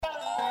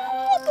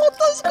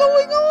What is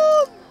going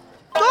on?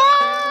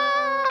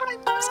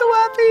 I'm so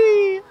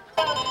happy!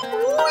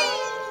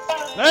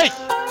 Nej!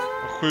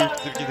 Vad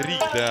sjukt vilket rig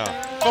det är.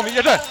 Kom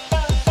igen där!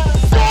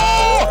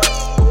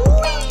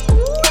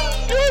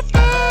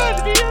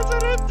 Gubben! Vi är så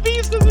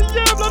rättvist! Det är så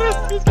jävla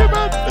rättvist,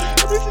 gubben!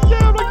 Jag blir så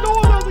jävla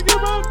glad alltså,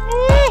 gubben!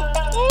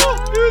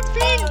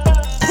 Utfint!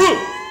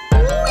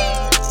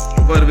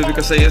 Vad är det vi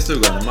brukar säga i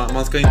stugan?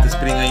 Man ska inte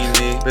springa in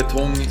i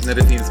betong när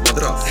det finns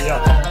madrass. Ja,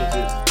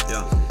 precis.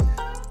 Ja.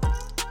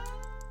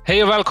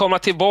 Hej och välkomna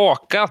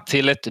tillbaka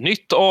till ett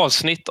nytt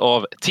avsnitt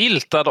av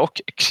Tiltad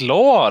och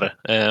klar.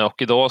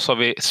 Och idag så har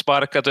vi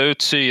sparkat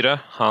ut Syre.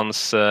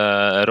 Hans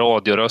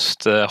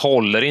radioröst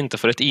håller inte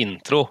för ett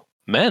intro.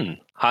 Men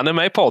han är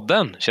med i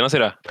podden. Tjena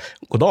Syre.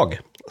 God dag,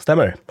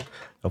 stämmer.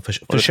 Jag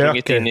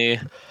försöker...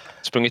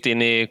 Sprungit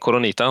in i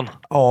koronitan?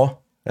 Ja,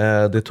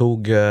 det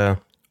tog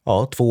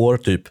 2 år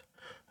typ.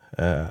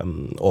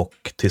 Och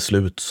till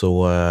slut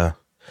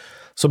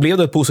så blev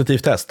det ett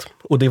positivt test.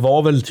 Och det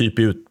var väl typ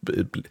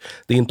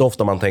det är inte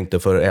ofta man tänkte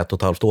för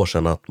 1,5 år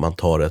sedan att man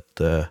tar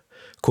ett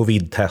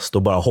covid-test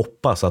och bara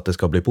hoppas att det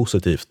ska bli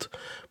positivt.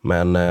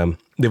 Men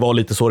det var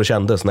lite så det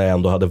kändes när jag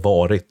ändå hade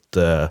varit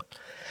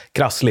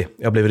krasslig.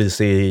 Jag blev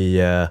risig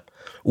i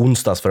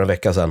onsdags för en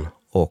vecka sedan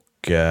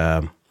och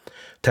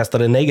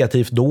testade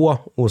negativt då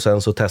och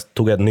sen så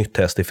tog jag ett nytt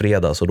test i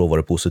fredags och då var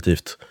det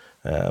positivt.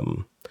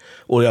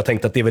 Och jag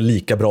tänkte att det är väl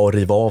lika bra att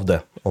riva av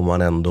det om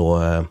man ändå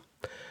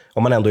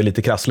är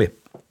lite krasslig.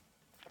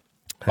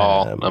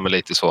 Ja, men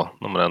lite så.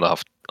 Om man ändå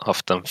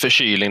haft en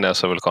förkylning där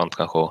så är väl skönt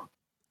kanske,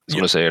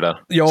 som du säger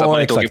där. Ja, så att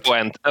man exakt.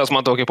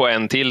 inte åker på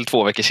en till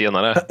 2 veckor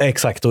senare.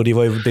 Exakt, och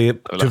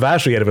tyvärr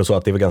så är det väl så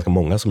att det är väl ganska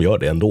många som gör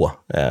det ändå.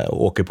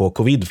 Och åker på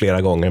covid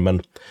flera gånger,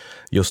 men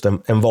just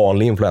en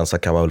vanlig influensa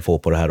kan man väl få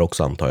på det här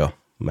också, antar jag.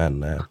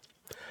 Men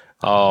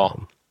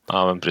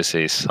Ja, men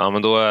precis. Ja,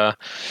 men då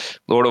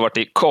har du varit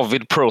i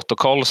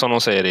covid-protocol som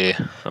de säger i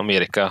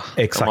Amerika.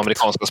 Exakt. De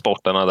amerikanska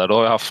sporterna där. Då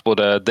har jag haft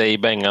både dig,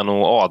 Bengan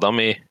och Adam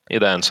i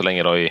den så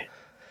länge då i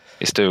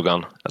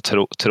stugan. Jag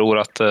tror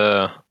att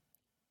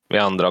vi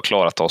andra har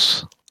klarat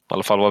oss. I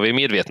alla fall vad vi är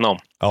medvetna om.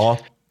 ja,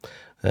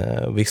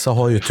 vissa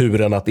har ju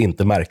turen att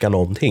inte märka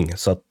någonting.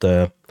 Så att,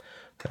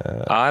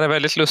 Ja, det är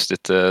väldigt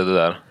lustigt det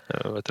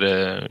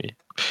där.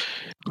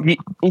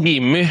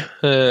 Jimmy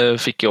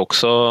fick ju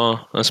också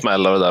en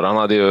smäll av det där. Han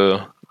hade ju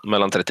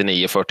mellan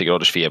 39 och 40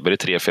 graders feber i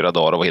 3-4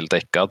 dagar och var helt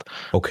äckad.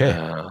 okej.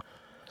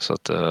 Så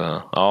att,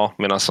 ja,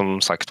 medan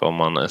som sagt var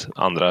man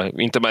andra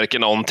inte märker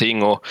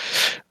någonting och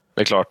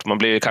det är klart, man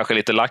blir kanske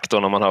lite lack då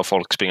när man hör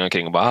folk springa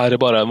omkring och bara, det är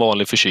bara en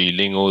vanlig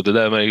förkylning och det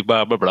där med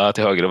bla bla bla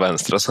till höger och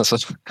vänster och sen så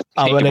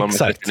ligger man med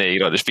 39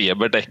 graders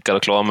feber, däckad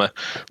och klar med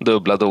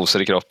dubbla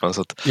doser i kroppen.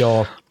 Så att,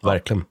 Ja,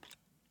 verkligen.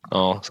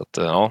 ja, så att,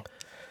 ja.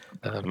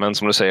 Men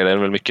som du säger, det är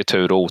väl mycket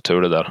tur och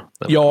otur det där.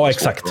 Ja,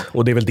 exakt.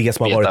 Och det är väl det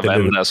som har varit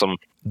vem det är som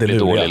blir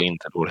dålig eller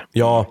inte dålig.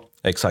 Ja,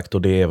 exakt.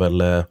 Och det är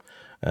väl...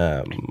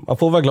 man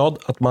får vara glad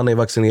att man är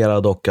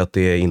vaccinerad och att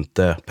det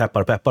inte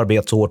peppar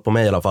bet så hårt på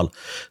mig i alla fall.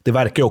 Det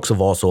verkar ju också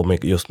vara så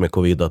just med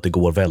covid att det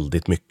går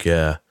väldigt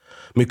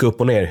mycket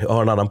upp och ner. Jag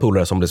har en annan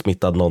polare som blev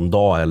smittad någon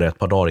dag eller ett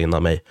par dagar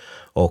innan mig.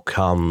 Och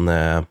han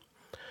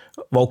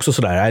var också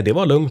sådär, nej det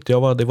var lugnt. Det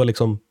var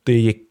liksom, det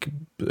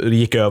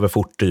gick över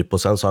fort typ.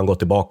 Och sen så har han gått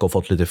tillbaka och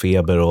fått lite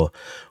feber och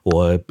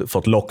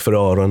fått lock för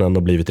öronen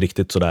och blivit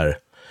riktigt sådär.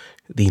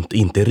 Det är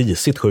inte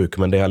risigt sjuk,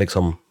 men det har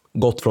liksom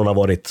gått från att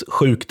ha varit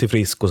sjuk till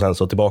frisk och sen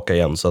så tillbaka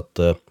igen. Så att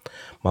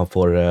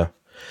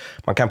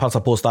man kan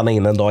passa på att stanna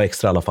in en dag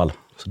extra i alla fall.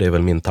 Så det är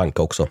väl min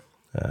tanke också.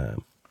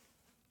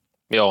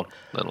 Ja,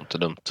 det är nog inte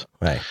dumt.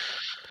 Nej.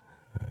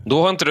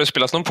 Då har inte du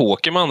spelat någon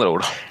poker med andra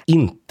ord?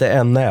 Inte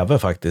en näve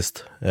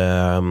faktiskt.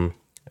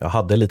 Jag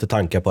hade lite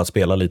tankar på att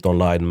spela lite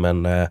online,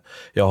 men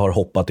jag har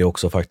hoppat det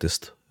också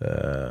faktiskt.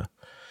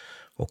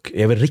 Och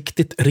jag är väl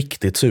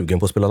riktigt sugen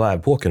på att spela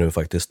livepoker nu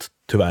faktiskt,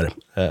 tyvärr.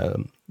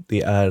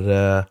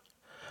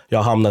 Jag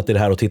har hamnat i det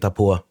här och titta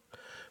på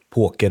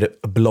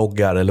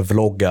pokerbloggar eller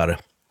vloggar.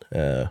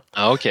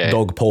 Okay.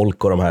 Dog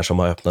Polk och de här som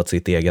har öppnat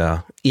sitt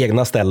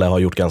egna ställe har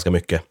gjort ganska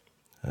mycket.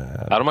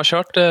 Ja, de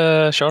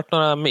har kört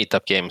några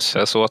meetup games.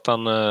 Jag såg att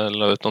han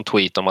la ut någon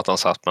tweet om att han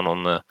satt med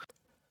någon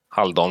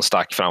halvdan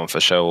stack framför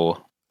sig och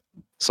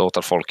så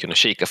att folk kunde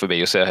kika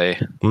förbi och säga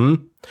hej.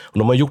 Och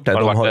de har gjort det. Har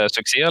det varit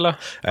succé eller?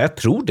 Ja, jag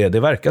tror det. Det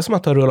verkar som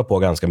att det rullar på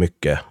ganska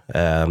mycket.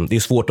 Det är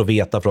svårt att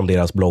veta från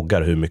deras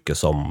bloggar hur mycket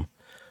som...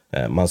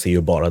 Man ser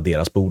ju bara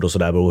deras bord och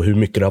sådär. Och hur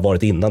mycket det har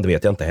varit innan, det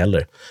vet jag inte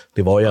heller.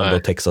 Det var ju ändå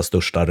Texas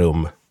största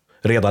rum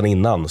redan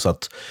innan. Så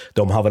att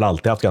de har väl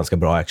alltid haft ganska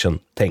bra action,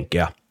 tänker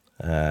jag.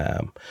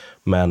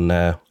 Men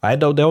det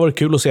har varit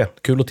kul att se.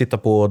 Kul att titta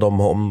på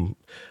dem.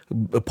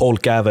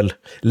 Polk är väl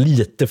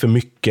lite för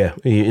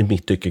mycket i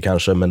mitt tycke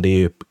kanske. Men det är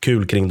ju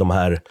kul kring de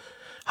här.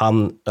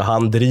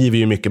 Han driver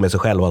ju mycket med sig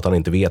själv att han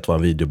inte vet vad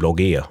en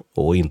videoblogg är.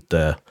 Och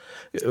inte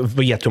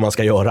vet hur man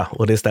ska göra.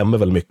 Och det stämmer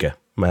väl mycket.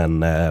 Men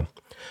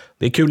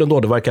det är kul ändå.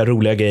 Det verkar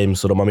roliga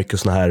games och de har mycket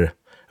såna här.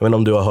 Jag vet inte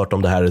om du har hört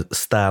om det här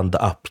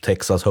stand-up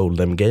Texas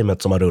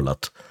Hold'em-gamet som har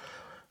rullat.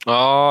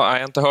 Ja, jag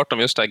har inte hört om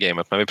just det här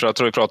gamet, men vi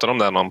pratade om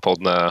det i någon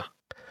podd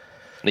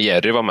när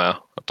Jerry var med.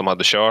 Att de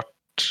hade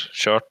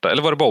kört,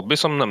 eller var det Bobby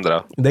som nämnde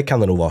det? Det kan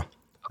det nog vara.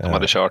 Att de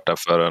hade kört det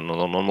för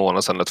någon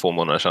månad sedan eller 2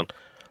 månader sedan.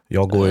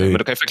 Men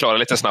du kan ju förklara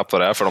lite snabbt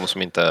vad det är för de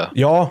som inte...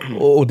 Ja,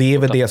 och det är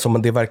väl det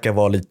som det verkar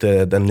vara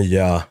lite den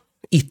nya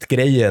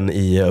it-grejen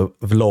i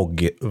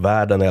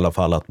vloggvärlden i alla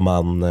fall. Att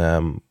man,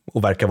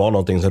 och verkar vara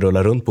någonting som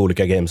rullar runt på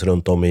olika games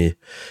runt om i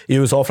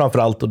USA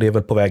framförallt. Och det är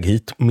väl på väg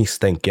hit,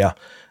 misstänker jag.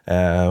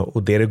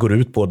 Och det går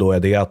ut på då är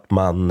det att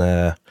man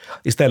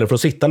istället för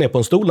att sitta ner på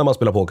en stol när man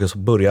spelar poker så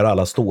börjar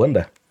alla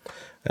stående.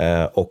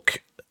 Och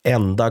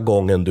enda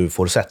gången du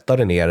får sätta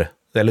dig ner,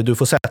 eller du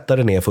får sätta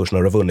dig ner först när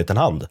du har vunnit en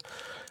hand.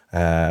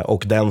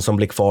 Och den som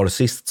blir kvar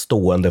sist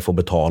stående får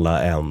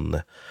betala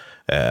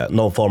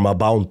någon form av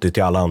bounty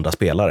till alla andra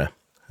spelare.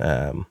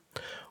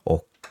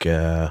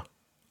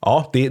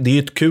 Ja, det är ju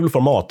ett kul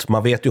format.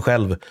 Man vet ju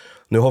själv,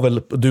 nu har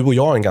väl du och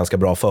jag en ganska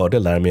bra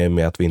fördel där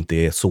med att vi inte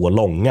är så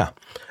långa.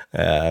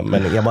 Men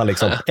är man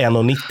liksom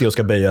 1,90 och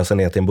ska böja sig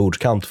ner till en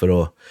bordskant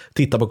för att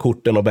titta på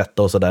korten och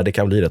betta och sådär, det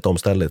kan bli rätt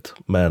omställigt.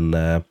 Men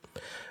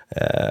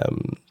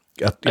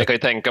jag kan ju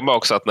tänka mig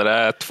också att när det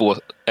är 1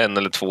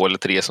 eller 2 eller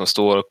 3 som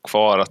står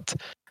kvar, att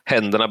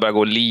händerna börjar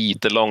gå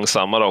lite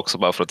långsammare också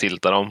bara för att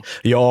tilta dem.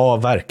 Ja,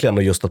 verkligen.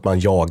 Och just att man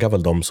jagar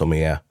väl de som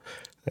är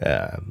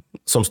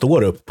som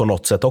står upp på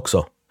något sätt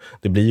också.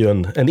 Det blir ju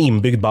en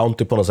inbyggd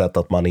bounty på något sätt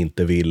att man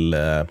inte vill...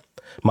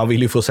 Man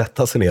vill ju få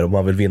sätta sig ner och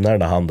man vill vinna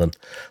den här handen.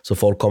 Så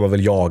folk kommer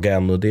väl jaga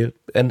en och det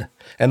är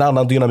en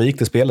annan dynamik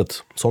till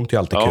spelet. Sånt är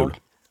alltid kul.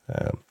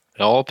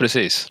 Ja,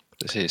 precis.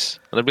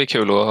 Det blir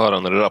kul att höra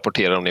när du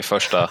rapporterar om din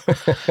första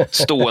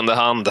stående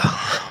hand.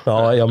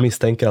 Ja, jag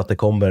misstänker att det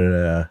kommer...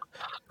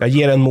 Jag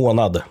ger en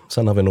månad,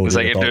 sen har vi nog... Det är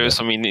säkert du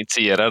som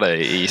initierar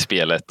dig i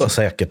spelet. Ja,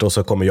 säkert, och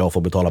så kommer jag få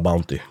betala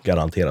bounty,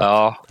 garanterat.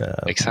 Ja,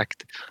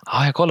 exakt.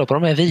 Ja, jag kollar på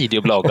de här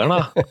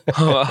videobloggarna.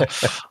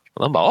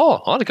 De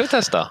bara, det kan vi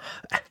testa.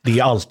 Det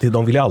är alltid,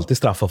 de vill ju alltid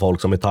straffa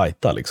folk som är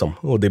tajta liksom.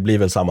 Och det blir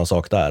väl samma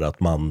sak där,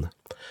 att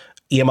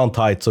är man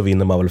tajt så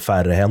vinner man väl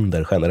färre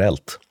händer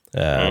generellt.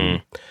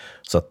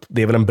 Så att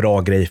det är väl en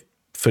bra grej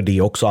för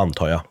det också,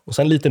 antar jag. Och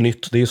sen lite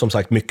nytt, det är ju som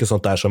sagt mycket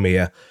sånt där som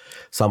är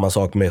samma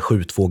sak med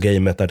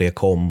 7-2-gamet där det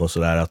kom och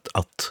sådär,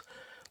 att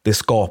det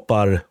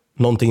skapar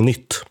någonting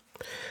nytt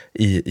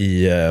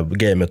i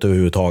gamet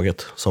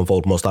överhuvudtaget som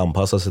folk måste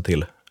anpassa sig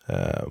till.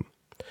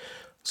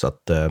 Så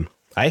att,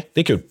 nej,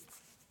 det är kul.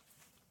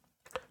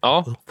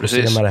 Ja,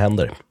 precis. Se när det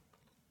händer.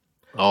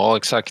 Ja,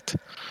 exakt.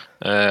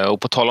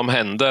 Och på tal om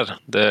händer,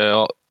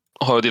 det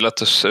har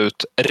delats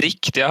ut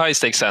riktiga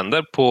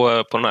high-stakes-händer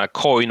på den här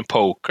Coin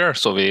Poker,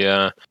 så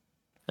vi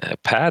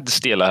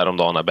Pads delade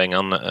häromdagen när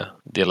Bengan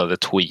delade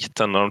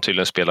tweeten när de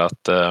tydligen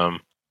spelat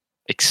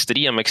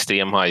extrem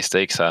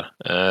high-stakes här.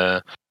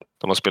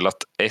 De har spelat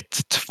 1,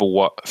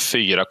 2,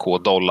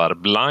 4K dollar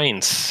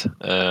blinds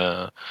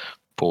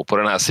på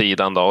den här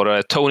sidan då. Och det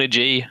är Tony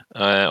G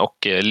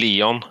och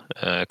Leon,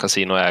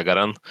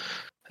 kasinoägaren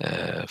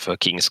för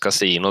Kings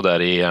Casino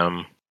där i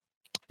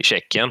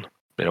Tjeckien,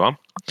 blir det va?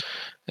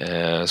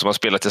 Som har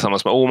spelat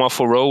tillsammans med Omar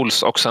for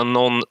Rolls och sen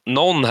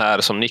någon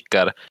här som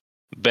nickar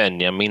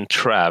Benjamin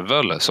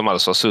Travel, som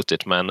alltså har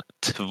suttit med en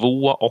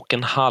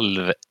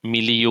 $2,5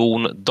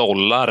 miljon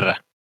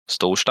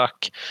stor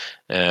stack.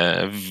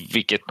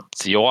 Vilket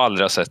jag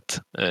aldrig har sett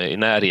i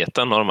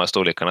närheten av de här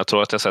storlekarna. Jag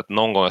tror att jag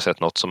någon gång har sett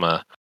något som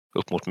är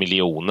upp mot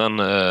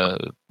miljonen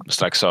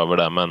strax över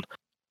där,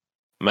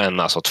 men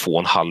alltså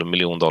 $2,5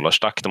 miljon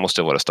stack, det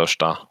måste vara det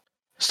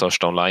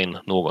största online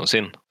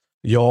någonsin.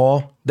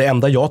 Ja, det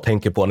enda jag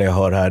tänker på när jag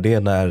hör här, det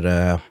är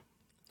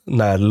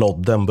när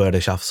Lodden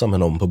började tjafsa med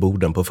någon på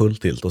borden på full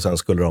tilt och sen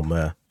skulle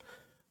de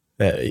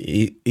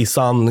i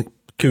sann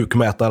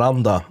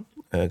kukmätaranda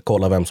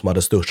kolla vem som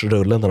hade störst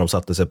rullen när de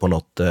satte sig på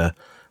något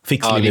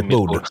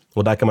fixlimitbord.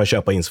 Och där kan man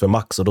köpa in sig för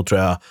max, och då tror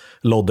jag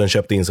Lodden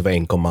köpte in sig för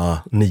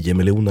 1,9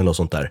 miljoner eller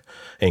sånt där.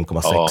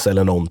 1,6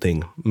 eller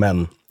någonting.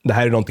 Men det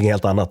här är någonting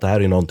helt annat. Det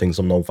här är någonting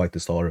som någon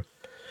faktiskt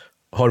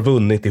har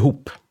vunnit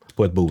ihop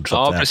på ett bord. Så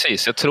att säga.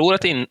 Precis. Jag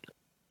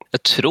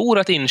tror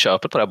att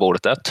inköpet på det här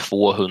bordet är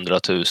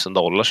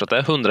 $200,000, så det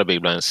är 100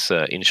 big blinds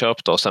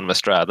inköp då. Sen med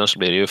Stradden så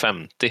blir det ju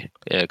 50,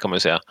 kan man ju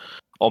säga.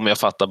 Om jag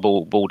fattar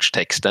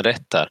bordstexten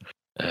rätt där.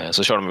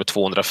 Så kör de med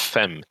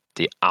 250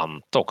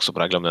 ant också,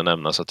 bara glömde jag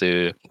nämna. Så att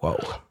det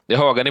är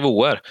höga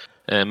nivåer.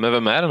 Men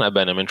vem är den här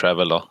Benjamin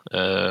Travel då?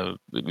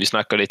 Vi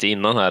snackade lite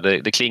innan här.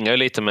 Det klingar ju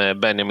lite med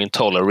Benjamin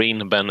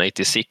Tollerine, Ben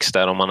 86,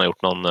 där om man har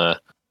gjort någon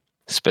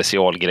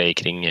specialgrej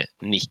kring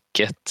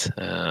nicket.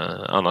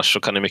 Annars så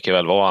kan det mycket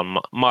väl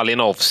vara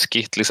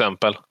Malinowski till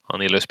exempel.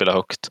 Han gillar att spela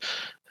högt.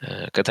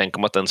 Jag kan tänka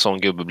mig att en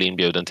sån gubbe blir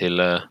inbjuden till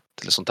ett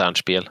sånt här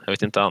spel. Jag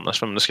vet inte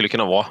annars vem det skulle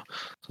kunna vara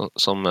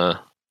som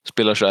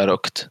spelar så här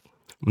högt.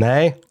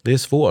 Nej, det är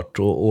svårt.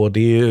 Och det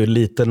är ju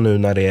lite nu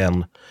när det är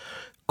en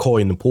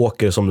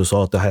coinpoker som du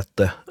sa att det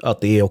hette.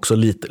 Att det är också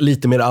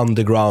lite mer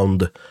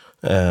underground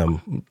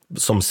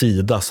som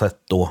sida sett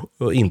då.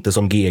 Och inte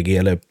som GG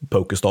eller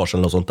PokerStars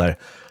eller något sånt där.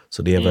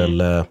 Så det är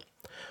väl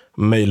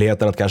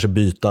möjligheten att kanske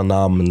byta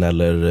namn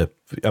eller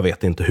jag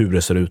vet inte hur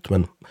det ser ut,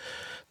 men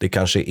det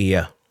kanske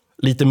är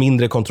lite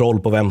mindre kontroll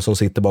på vem som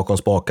sitter bakom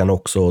spaken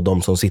också.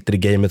 De som sitter i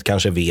gamet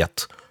kanske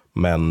vet,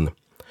 men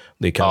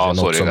det är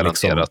kanske något som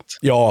liksom,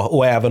 ja,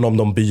 och även om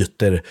de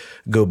byter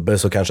gubbe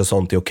så kanske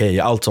sånt är okej.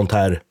 Allt sånt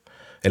här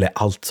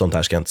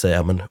ska jag inte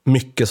säga, men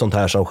mycket sånt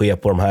här som sker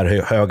på de här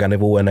höga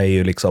nivåerna är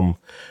ju liksom,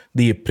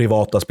 det är ju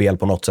privata spel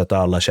på något sätt där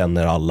alla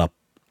känner alla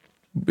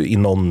i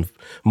någon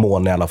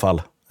mån i alla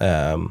fall.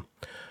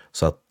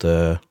 Så att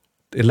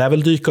det lär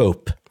väl dyka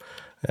upp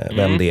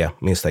vem det är,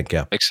 misstänker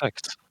jag.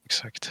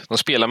 Exakt. De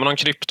spelar med någon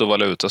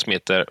kryptovaluta som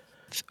heter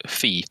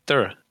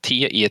Tether,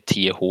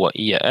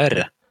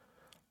 Tether.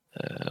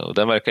 Och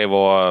den verkar ju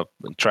vara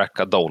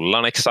tracka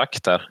dollarn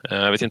exakt där.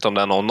 Jag vet inte om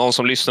det är någon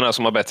som lyssnar här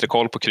som har bättre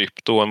koll på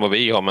krypto än vad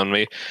vi har, men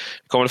vi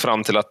kommer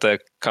fram till att det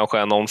kanske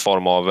är någon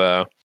form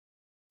av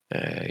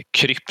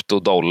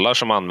kryptodollar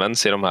som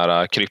används i de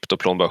här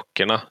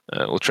kryptoplånböckerna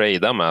och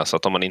trada med, så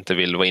att om man inte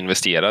vill vara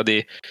investerad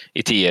i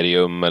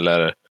Ethereum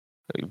eller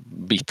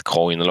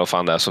Bitcoin eller vad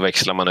fan det är, så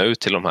växlar man ut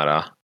till de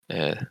här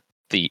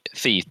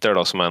Tether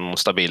då, som är en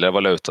stabilare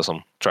valuta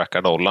som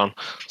trackar dollarn,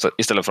 så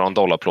istället för en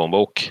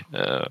dollarplånbok.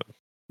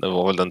 Det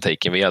var väl den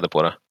taken vi hade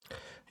på det.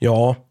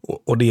 Ja,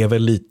 och det är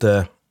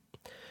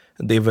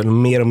väl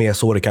mer och mer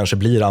så det kanske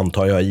blir,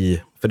 antar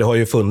jag, för det har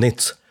ju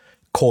funnits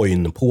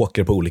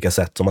coin-poker på olika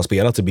sätt som har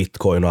spelats i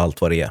Bitcoin och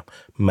allt vad det är.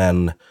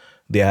 Men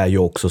det är ju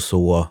också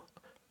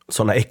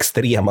sådana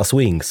extrema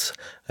swings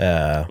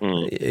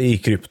i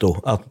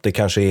krypto, att det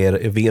kanske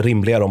är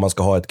rimligare om man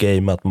ska ha ett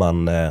game att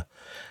man,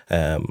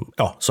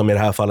 som i det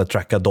här fallet,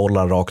 trackar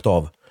dollarn rakt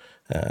av,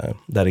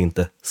 där det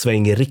inte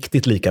svänger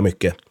riktigt lika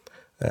mycket.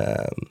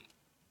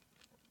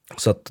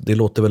 Så att det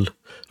låter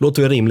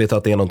väl rimligt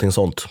att det är någonting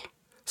sånt.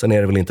 Sen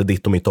är det väl inte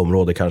ditt och mitt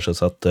område kanske,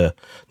 så att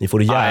ni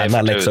får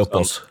gärna läxa upp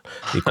oss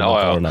i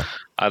kommentarerna.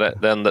 Ja.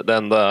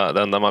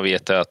 Det enda man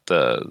vet är att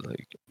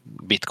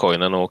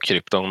bitcoinen och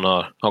krypton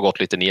har gått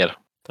lite ner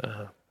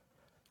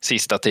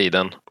sista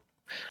tiden.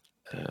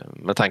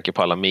 Med tanke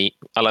på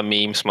alla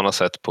memes man har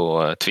sett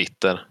på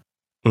Twitter.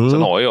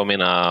 Sen har jag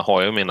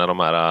mina de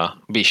här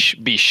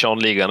Bishon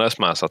liggandes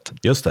med, så att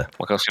just det.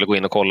 Man kanske skulle gå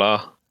in och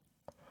kolla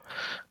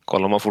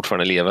om man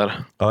fortfarande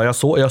lever. Ja,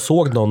 jag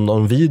såg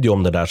någon video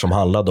om det där som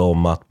handlade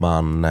om att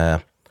man... det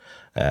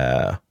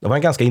var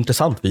en ganska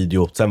intressant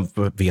video. Sen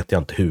vet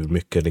jag inte hur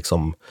mycket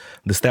liksom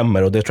det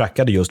stämmer. Och det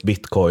trackade just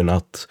Bitcoin,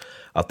 att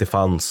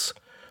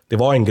det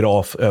var en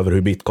graf över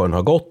hur Bitcoin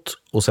har gått.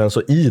 Och sen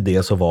så i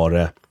det så var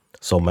det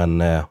som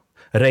en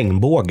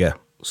regnbåge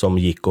som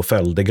gick och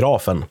följde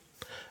grafen.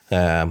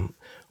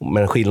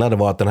 Men skillnaden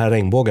var att den här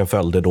regnbågen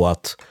följde då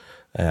att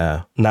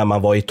när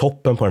man var i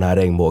toppen på den här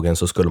regnbågen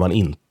så skulle man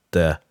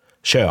inte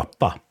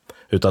köpa,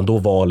 utan då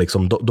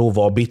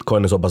var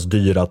Bitcoin så pass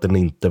dyr att det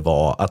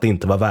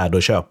inte var värd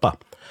att köpa.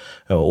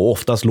 Och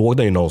oftast låg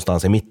den ju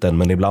någonstans i mitten,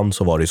 men ibland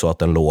så var det ju så att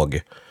den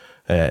låg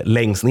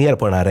längst ner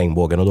på den här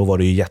regnbågen, och då var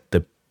det ju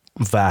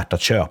jättevärt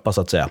att köpa,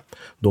 så att säga.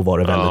 Då var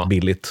det väldigt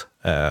billigt.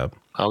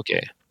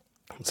 Okay.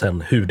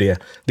 Sen hur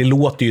det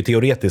låter ju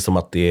teoretiskt som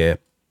att det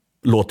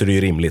låter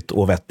ju rimligt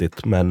och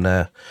vettigt, men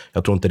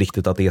jag tror inte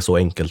riktigt att det är så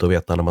enkelt att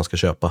veta när man ska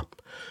köpa.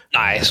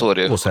 Nej, så är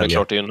det ju. Det är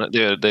klart,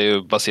 det är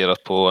ju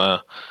baserat på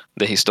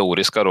det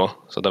historiska då.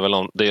 Så det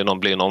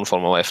blir någon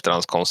form av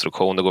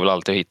efterhandskonstruktion. Det går väl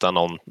alltid att hitta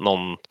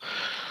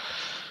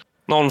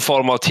någon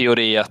form av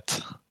teori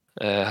att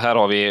här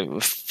har vi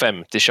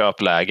 50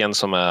 köplägen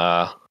som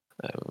är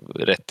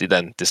rätt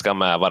identiska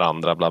med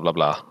varandra, bla bla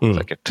bla.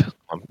 Säkert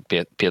man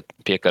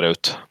pekar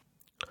ut.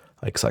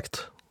 Ja,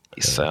 exakt.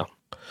 Gissar jag.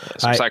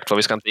 Som sagt,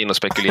 vi ska inte in och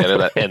spekulera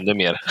där ännu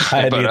mer.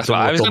 Nej, vi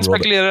ska inte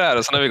spekulera där,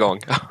 och sen är vi igång.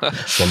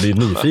 Man blir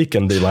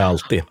nyfiken, blir man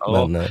alltid.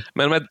 Ja.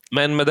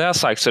 Men med det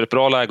sagt så är det ett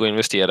bra läge att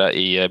investera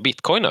i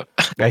Bitcoin nu.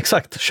 Ja,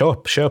 exakt. Köp.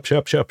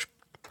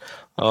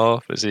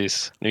 Ja,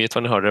 precis. Ni vet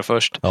vad ni hörde det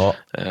först. Ja.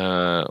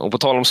 Och på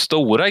tal om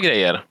stora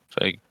grejer,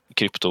 för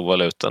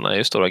kryptovalutorna är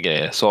ju stora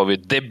grejer, så har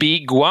vi The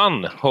Big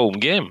One Home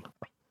Game.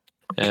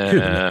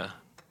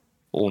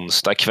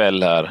 Onsdag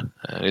kväll här.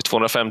 Det är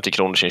 250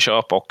 kronor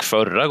inköp, och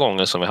förra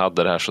gången som vi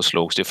hade det här så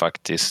slogs det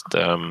faktiskt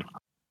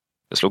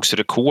det slogs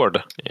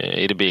rekord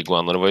i The Big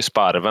One, och det var ju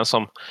Sparven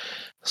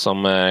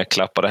som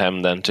klappade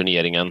hem den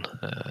turneringen.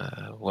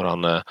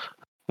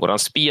 Våran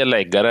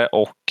spelläggare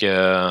och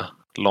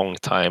long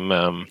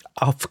time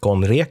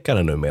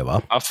Afghan-rekare nu med,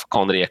 va?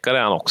 Afghan-rekare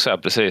är han också, ja,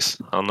 precis.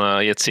 Han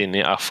har gett sig in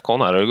i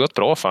Afghan här, det har gått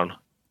bra för han.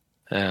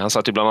 Han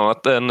satt ju bland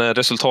annat en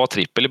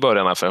resultattrippel i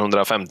början här för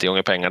 150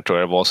 gånger pengar, tror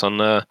jag det var. Sen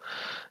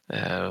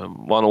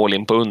var han all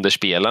in på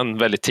underspelen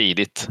väldigt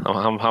tidigt.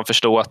 Han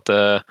förstod att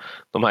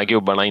de här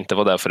gubbarna inte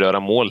var där för att göra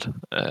mål.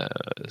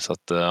 Så att,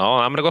 men det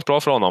har gått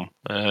bra för honom.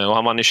 Och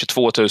han vann ju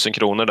 22 000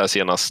 kronor där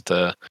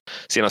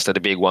senaste The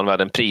Big One. Vi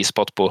hade en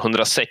prispott på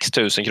 106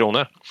 000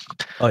 kronor.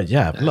 Ja,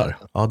 jävlar.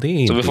 Ja, det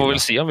är så vi får väl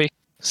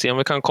se om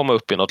vi kan komma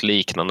upp i något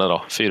liknande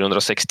då.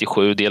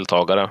 467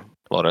 deltagare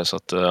var det, så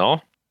att ja.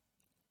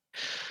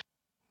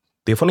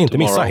 Det får ni inte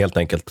missa helt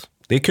enkelt.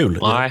 Det är kul.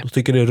 Nej. Jag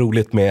tycker det är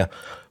roligt med...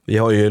 Vi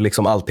har ju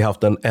liksom alltid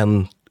haft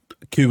en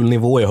kul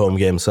nivå i home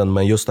gamesen,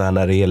 men just det här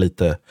när det är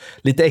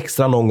lite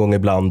extra någon gång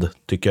ibland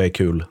tycker jag är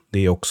kul.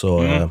 Det är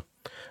också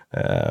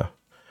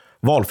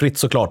valfritt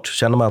såklart.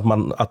 Känner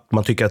man att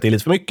man tycker att det är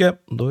lite för mycket,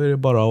 då är det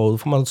bara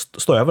får man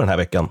stå över den här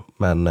veckan.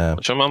 Men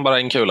Då kör man bara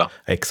en kula.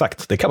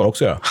 exakt, det kan man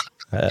också göra.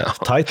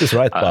 Tight is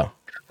right bara.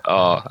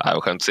 Ja, det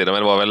var skönt att se det.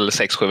 Men det var väl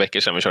 6-7 veckor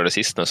sedan vi körde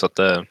sist nu. Så att,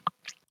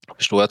 jag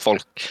förstår att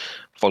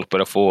folk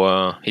börjar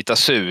få hitta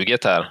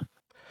suget här.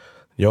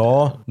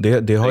 Ja, det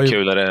har Det är ju...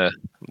 kul när det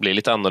blir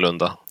lite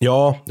annorlunda.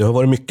 Ja, det har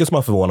varit mycket som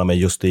har förvånat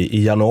mig. Just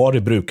i januari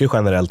brukar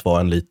generellt vara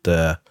en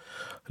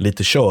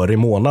lite körig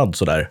månad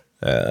sådär.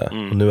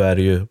 Och nu är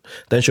det ju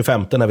den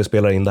 25 när vi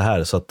spelar in det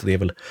här, så att det är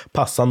väl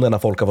passande när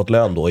folk har fått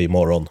lön då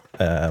imorgon.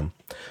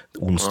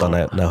 Onsdag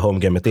när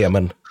homegamet är.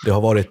 Men det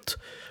har varit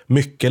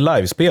mycket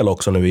livespel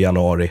också nu i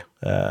januari.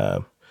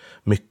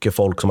 Mycket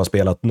folk som har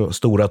spelat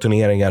stora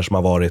turneringar som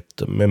har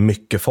varit med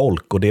mycket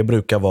folk, och det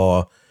brukar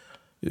vara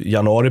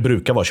januari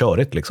brukar vara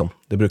körigt liksom.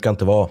 Det brukar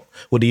inte vara,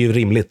 och det är ju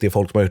rimligt, det är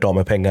folk som har gjort av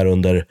med pengar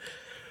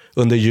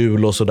under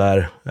jul och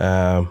sådär.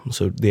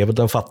 Så det är väl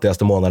den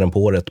fattigaste månaden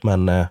på året,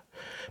 men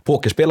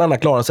pokerspelarna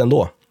klarar sig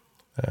ändå.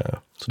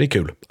 Så det är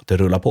kul att det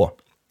rullar på.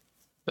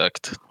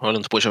 Exakt. Har du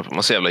inte på att köpa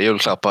massa jävla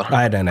julklappar?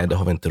 Nej, det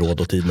har vi inte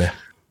råd och tid med.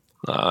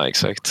 Nej,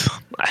 exakt.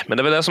 Nej, men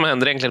det är väl det som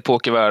händer egentligen i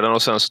pokervärlden,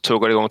 och sen så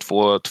tuggar det igång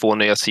två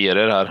nya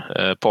serier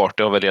här.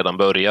 Party har väl redan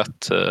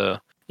börjat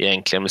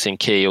egentligen med sin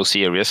KO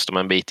Series. De är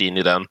en bit in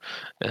i den.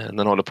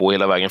 Den håller på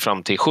hela vägen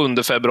fram till 7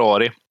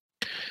 februari.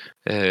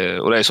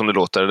 Och det är som det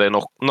låter, det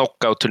är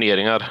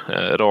knockout-turneringar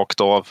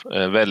rakt av.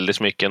 Väldigt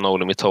mycket No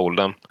Limit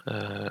Hold'em.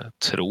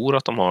 Tror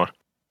att de har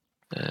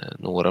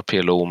några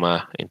PLO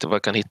med, inte vad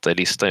jag kan hitta i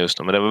listan just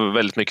nu, men det är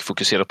väldigt mycket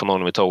fokuserat på No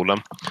Limit Hold'em.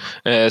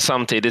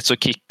 Samtidigt så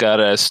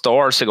kickar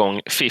Stars igång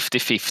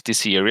 50-50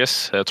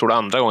 Series. Jag tror det är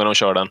andra gången de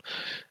kör den.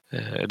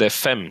 Det är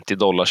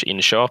 $50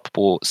 inköp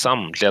på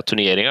samtliga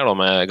turneringar. De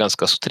är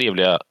ganska så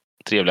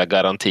trevliga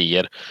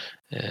garantier.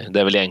 Det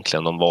är väl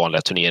egentligen de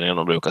vanliga turneringarna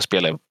de brukar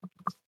spela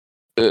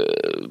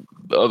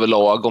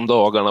överlag om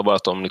dagarna, bara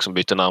att de liksom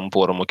byter namn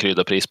på dem och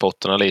kryddar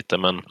prispotterna lite,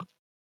 men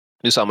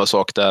det är samma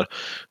sak där.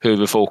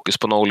 Huvudfokus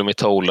på No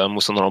Limit Hold'em,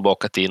 och sen har de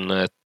bakat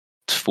in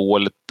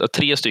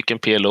 3 stycken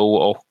PLO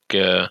och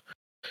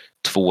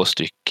 2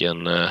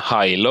 stycken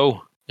high-low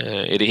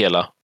i det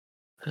hela.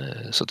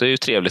 Så det är ju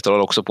trevligt att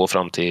hålla också på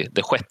fram till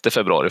den 6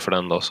 februari för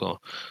den då. Så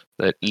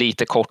det är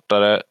lite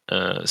kortare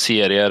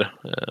serier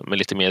med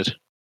lite mer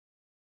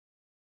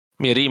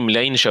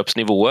rimliga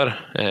inköpsnivåer,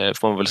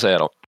 får man väl säga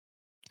då,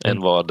 än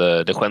vad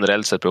det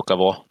generellt sett brukar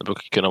vara. Det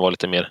brukar kunna vara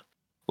lite mer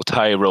åt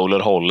high roller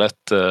hållet.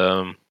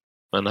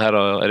 Men här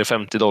är det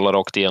 $50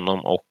 rakt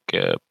igenom, och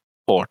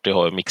Party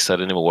har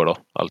mixade nivåer då.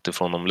 Allt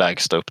ifrån de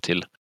lägsta upp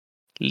till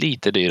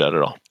lite dyrare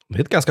då. Det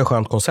är ett ganska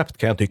skönt koncept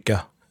kan jag tycka.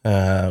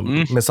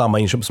 Med samma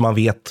inköp, som man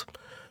vet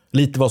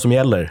lite vad som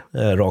gäller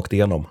rakt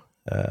igenom.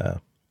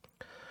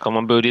 Kan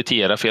man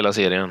budgetera för hela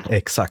serien?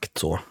 Exakt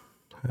så.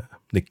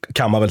 Det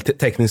kan man väl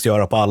tekniskt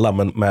göra på alla,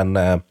 men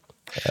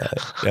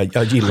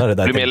jag gillar det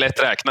där. Det blir mer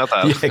lätträknat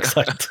här. Ja,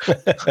 exakt.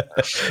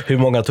 Hur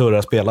många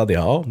turrar spelade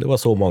jag? Ja, det var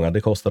så många.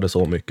 Det kostade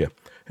så mycket.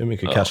 Hur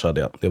mycket cash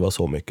hade jag? Det var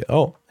så mycket.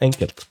 Ja,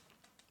 enkelt.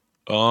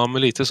 Ja,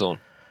 men lite så.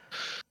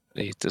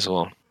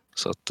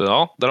 Så att,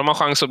 ja, där har man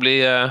chans att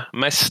bli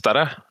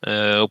mästare.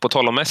 Och på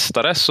tal om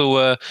mästare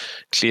så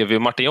klev ju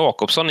Martin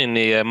Jakobsson in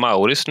i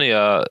Mauris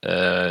nya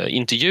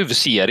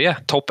intervjuserie,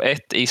 Topp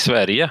 1 i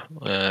Sverige.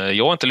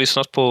 Jag har inte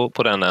lyssnat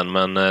på den än,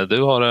 men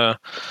du har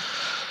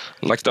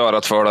lagt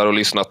örat för där och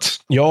lyssnat.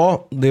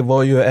 Ja, det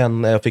var ju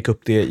jag fick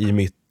upp det i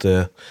mitt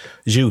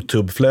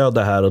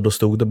YouTube-flöde här, och då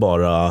stod det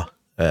bara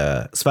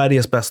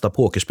Sveriges bästa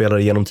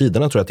pokerspelare genom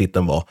tiderna, tror jag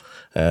titeln var.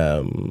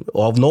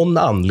 Och av någon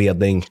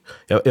anledning,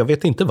 jag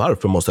vet inte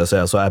varför måste jag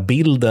säga, så är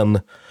bilden,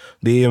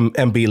 det är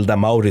en bild där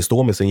Mauri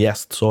står med sin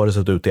gäst, så har det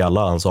sett ut i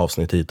alla hans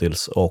avsnitt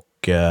hittills.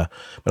 Och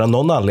men av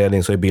någon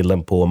anledning så är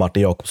bilden på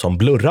Martin Jakobsson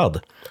blurrad,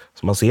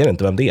 så man ser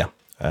inte vem det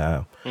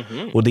är.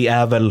 Och det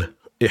är väl,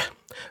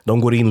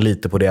 de går in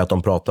lite på det att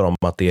de pratar om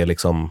att det är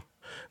liksom,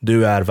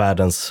 du är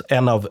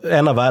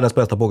en av världens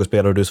bästa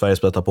pokerspelare och du är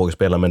Sveriges bästa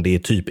pokerspelare, men det är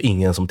typ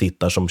ingen som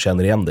tittar som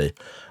känner igen dig.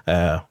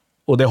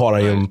 Och det har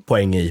han ju en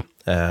poäng i.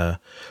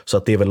 Så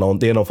att det är väl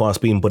någon form av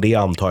spin på det,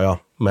 antar jag.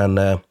 Men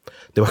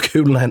det var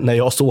kul när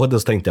jag såg det,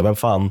 så tänkte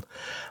jag,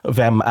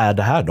 vem är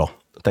det här då?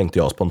 Tänkte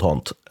jag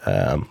spontant.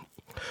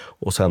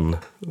 Och sen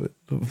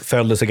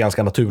föll det sig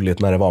ganska naturligt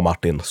när det var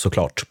Martin,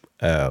 såklart.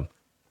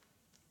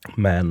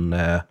 Men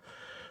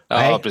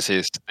ja,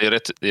 precis. Det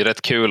är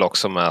rätt kul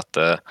också med att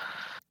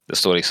det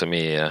står liksom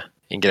i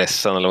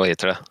ingressen, eller vad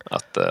heter det,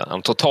 att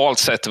han totalt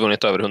sett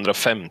vunnit över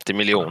 150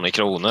 miljoner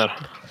kronor.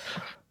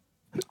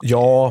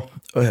 Ja,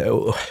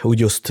 och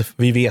just,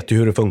 vi vet ju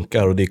hur det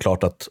funkar, och det är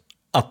klart att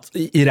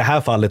i det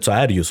här fallet så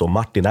är det ju så.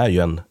 Martin är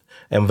ju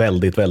en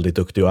väldigt, väldigt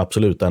duktig och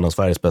absolut en av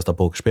Sveriges bästa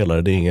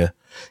pokerspelare. Det är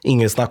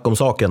inget snack om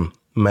saken,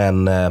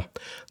 men det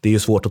är ju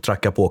svårt att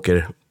tracka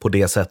poker på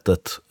det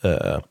sättet.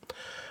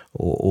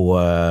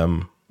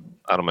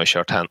 Ja, de har ju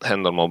kört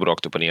händerna och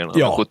rakt upp och ner.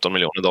 Ja. $17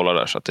 miljoner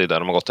där, så att det är där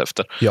de har gått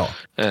efter. Ja.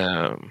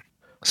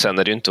 Sen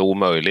är det ju inte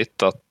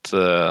omöjligt att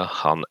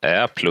han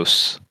är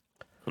plus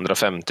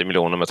 150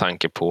 miljoner med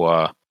tanke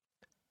på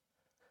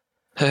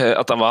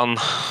att han vann,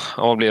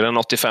 vad blir det,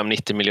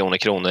 85-90 miljoner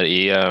kronor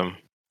i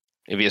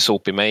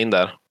VSOP Main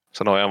där.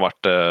 Sen har han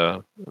varit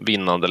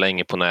vinnande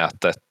länge på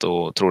nätet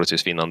och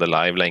troligtvis vinnande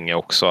live länge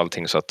också,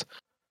 allting, så att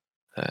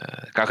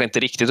kanske inte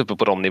riktigt uppe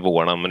på de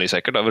nivåerna, men det är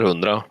säkert över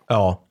 100.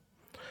 Ja.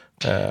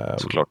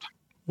 Såklart.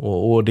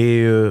 Och det är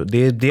ju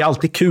det är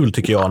alltid kul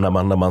tycker jag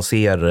när man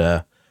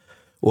ser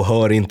och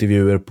hör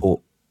intervjuer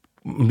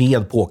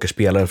med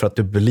pokerspelare, för att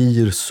det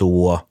blir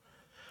så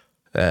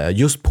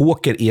just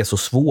poker är så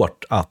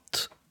svårt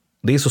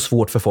det är så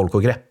svårt för folk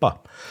att greppa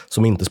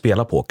som inte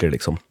spelar poker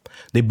liksom.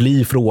 Det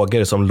blir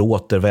frågor som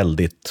låter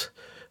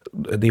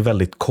det är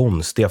väldigt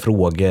konstiga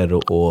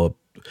frågor och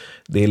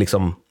det är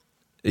liksom,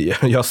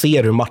 jag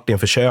ser hur Martin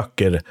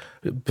försöker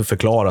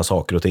förklara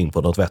saker och ting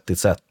på något vettigt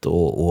sätt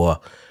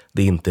och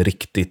det inte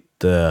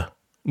riktigt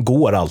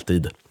går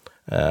alltid.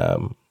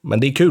 Men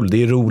det är kul,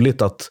 det är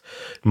roligt att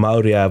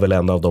Mauri är väl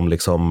en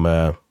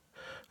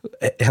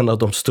av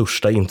de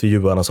största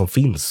intervjuarna som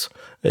finns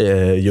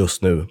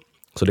just nu.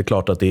 Så det är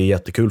klart att det är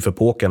jättekul för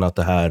pokern att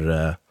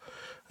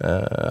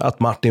att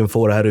Martin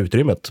får det här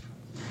utrymmet.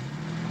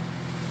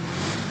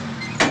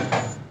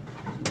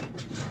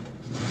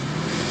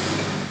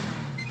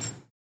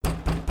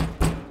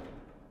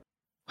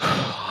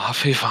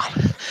 Fy fan.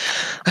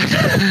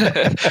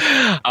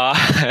 Ja,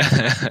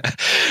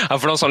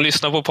 för de som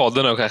lyssnar på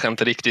podden och kanske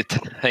inte riktigt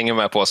hänger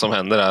med på vad som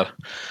händer här.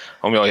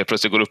 Om jag helt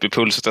plötsligt går upp i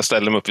puls och jag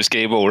ställer mig upp vid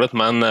skrivbordet.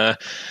 Men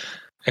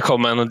det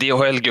kom en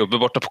DHL-gubbe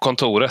borta på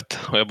kontoret.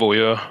 Och jag bor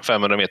ju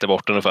 500 meter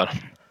bort ungefär.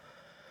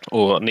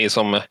 Och ni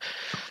som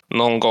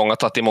någon gång har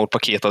tagit emot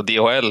paket av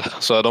DHL,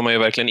 så de är ju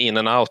verkligen in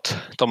and out.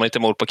 Tar man inte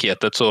emot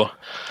paketet så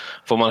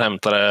får man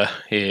hämta det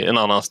i en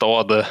annan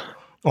stad.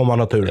 Om man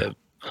har tur.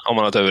 Om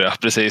man har tur, ja,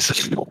 precis.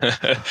 Så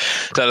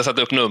jag hade satt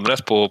upp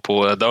numret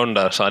på dörren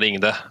där, så han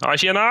ringde. Ja,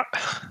 tjena!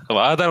 Jag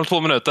var där om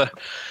 2 minuter.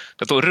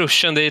 Jag tog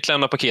ruschen dit,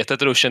 lämna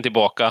paketet, ruschen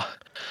tillbaka.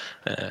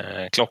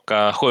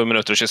 Klocka 7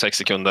 minuter och 26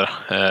 sekunder.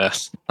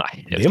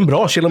 Nej, det är en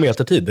bra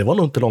kilometertid, det var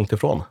nog inte långt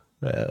ifrån.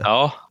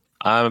 Ja,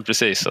 men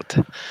precis.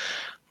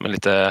 Med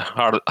lite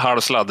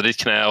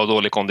halvsladdrigt knä och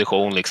dålig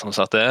kondition. Liksom,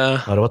 så att ja,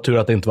 det var tur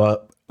att det inte var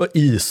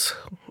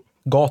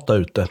isgata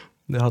ute.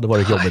 Det hade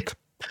varit jobbigt.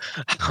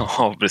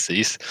 Ja,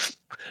 precis.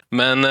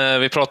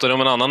 Men vi pratade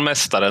om en annan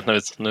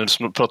mästare. Nu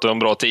pratar vi om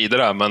bra tider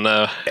där,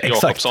 men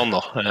Jakobsson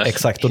då.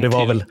 Exakt, och det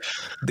var väl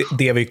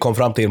det vi kom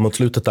fram till mot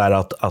slutet där,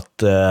 att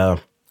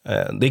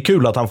det är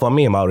kul att han får vara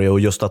med, Mauri, och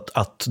just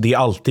att det är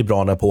alltid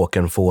bra när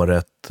pokern får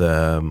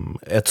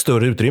ett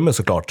större utrymme,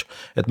 såklart.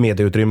 Ett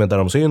medieutrymme där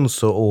de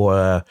syns och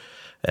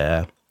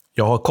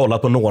jag har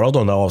kollat på några av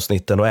de där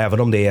avsnitten, och även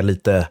om det är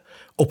lite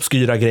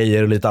obskyra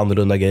grejer och lite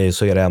annorlunda grejer,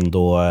 så är det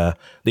ändå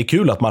det är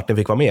kul att Martin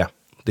fick vara med.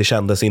 Det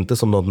kändes inte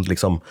som någon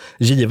liksom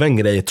given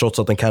grej, trots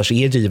att den kanske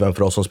är given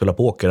för oss som spelar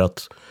poker,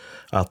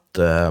 att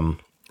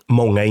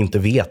många inte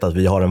vet att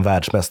vi har en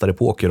världsmästare i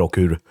poker och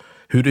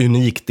hur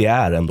unikt det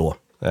är ändå.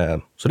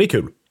 Så det är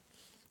kul.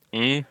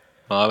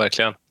 Ja,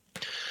 verkligen.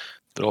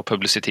 Bra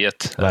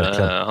publicitet.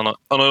 Verkligen.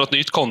 Han har ett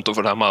nytt konto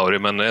för det här, Mauri,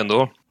 men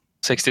ändå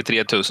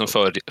 63 000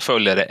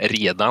 följare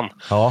redan.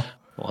 Ja.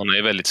 Och han är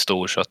ju väldigt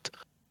stor, så att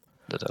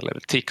det där lär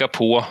väl ticka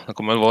på. Det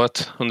kommer väl vara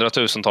ett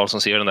 100,000-tal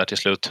som ser den där till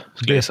slut.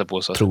 Det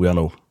på, så. Tror jag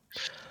nog.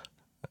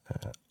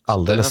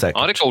 Alldeles säkert.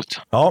 Ja, det är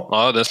coolt.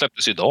 Ja, den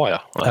släpptes ju idag,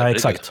 ja. Ja,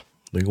 exakt.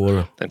 Det går.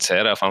 Jag tänkte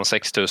säga det, fan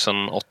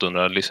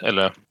 6,800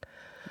 eller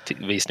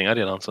visningar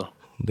redan. Så.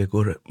 Det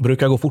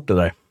brukar gå fort det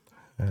där.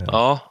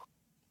 Ja,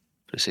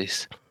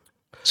 precis.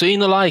 Så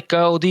in och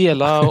likea och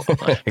dela.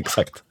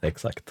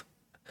 Exakt.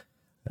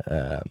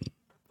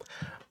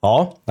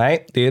 Ja,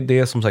 nej, det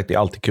är som sagt, det är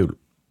alltid kul.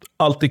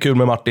 Alltid kul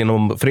med Martin,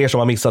 och för er som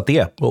har missat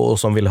det och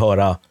som vill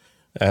höra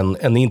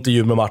en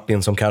intervju med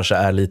Martin som kanske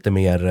är lite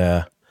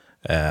mer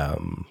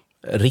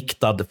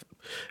riktad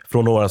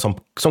från några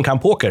som kan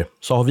poker,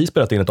 så har vi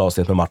spelat in ett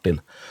avsnitt med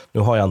Martin.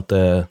 Nu har jag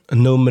inte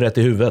numret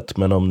i huvudet,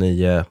 men om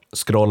ni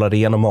scrollar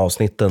igenom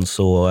avsnitten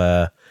så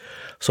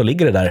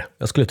ligger det där.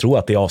 Jag skulle tro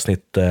att det är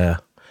avsnitt, det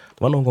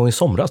var någon gång i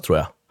somras tror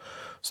jag.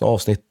 Så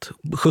avsnitt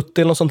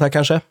 70 eller något sånt här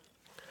kanske.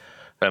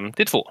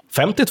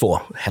 52,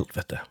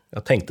 helvete.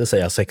 Jag tänkte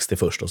säga 60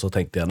 först, och så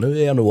tänkte jag,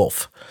 nu är jag nog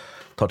off.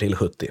 Tar till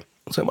 70.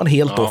 Så är man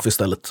helt off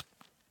istället.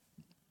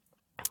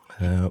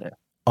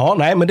 Ja,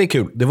 nej, men det är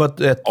kul. Det var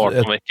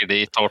 18 veckor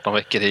dit, 18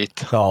 veckor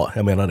hit. Ja,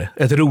 jag menar det.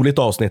 Ett roligt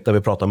avsnitt där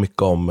vi pratar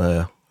mycket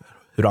om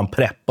hur han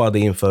preppade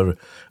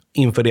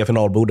inför det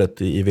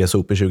finalbordet i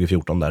VSOP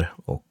 2014 där.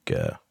 Och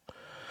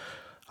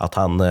att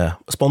han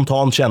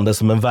spontant kändes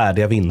som en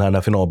värdiga vinnare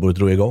när finalbordet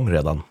drog igång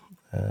redan.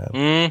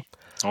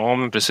 Ja,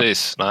 men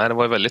precis. Nej, det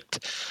var ju väldigt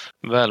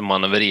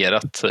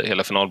välmanövrerat,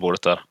 hela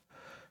finalbordet där.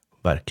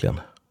 Verkligen.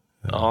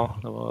 Ja,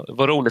 det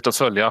var roligt att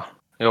följa.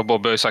 Jag och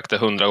Bobby har ju sagt det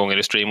 100 gånger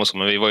i stream och så,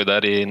 men vi var ju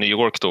där i New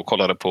York då och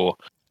kollade på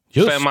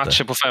 5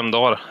 matcher på 5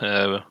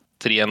 dagar.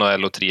 3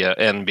 NHL och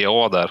 3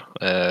 NBA där.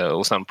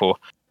 Och sen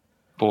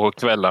på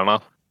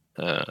kvällarna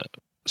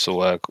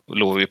så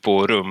låg vi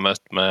på rummet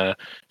med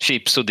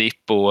chips och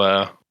dipp och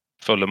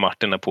följde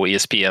Martin på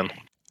ESPN.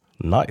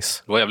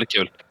 Nice. Det var jävligt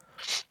kul.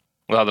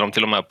 Och hade de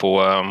till och med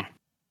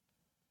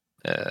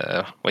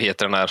vad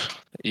heter den här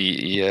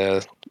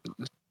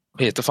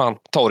vad heter fan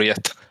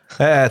torget?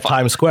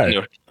 Times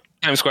Square.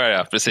 Times Square,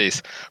 ja,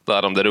 precis.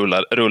 Där de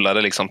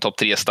rullade liksom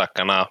topp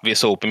 3-stackarna. Vi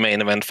såg på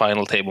Main Event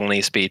Final Table on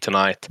ESP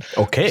tonight.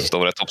 Okej. Så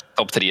står det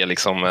topp 3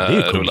 liksom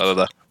coolt. rullade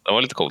där. Det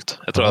var lite coolt.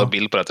 Jag tror jag har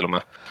bild på det till och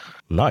med.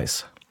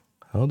 Nice.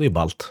 Ja, det är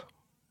ballt.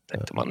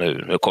 Tänkte man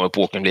nu kommer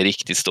pokern bli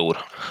riktigt stor.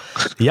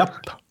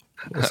 Japp.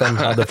 Och sen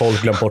hade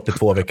folk glömt bort det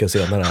 2 veckor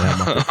senare här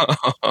hemma.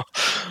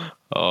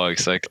 Ja,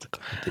 exakt.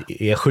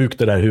 Det är sjukt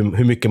det där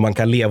hur mycket man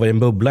kan leva i en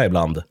bubbla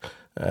ibland.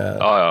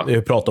 Ja. Vi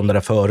har pratat om det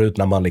där förut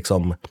när man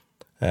liksom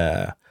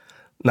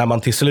när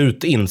man till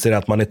slut inser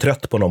att man är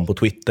trött på någon på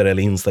Twitter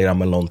eller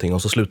Instagram eller någonting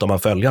och så slutar man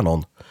följa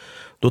någon.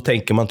 Då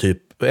tänker man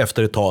typ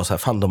efter ett tag så här,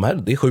 fan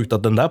det är sjukt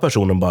att den där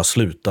personen bara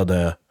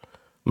slutade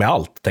med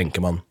allt,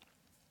 tänker man.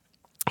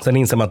 Sen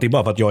inser man att det är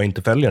bara för att jag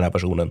inte följer den här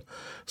personen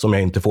som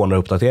jag inte får några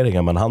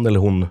uppdateringar, men han eller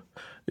hon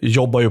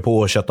jobbar ju på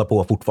och köttar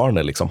på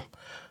fortfarande liksom.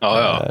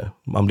 Ja.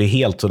 Man blir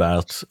helt sådär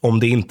att om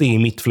det inte är i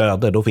mitt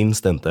flöde, då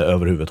finns det inte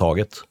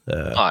överhuvudtaget.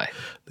 Nej.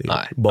 Det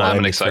är bara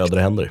i mitt flöde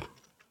det händer.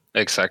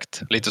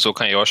 Exakt. Lite så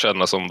kan jag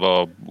känna som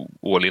var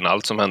all in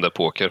allt som hände i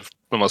poker.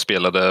 När man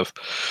spelade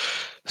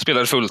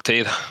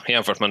fulltid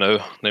jämfört med nu.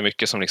 Det är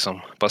mycket som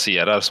liksom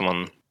passerar som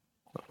man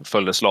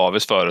följde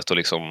slaviskt förut och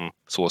liksom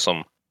så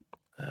som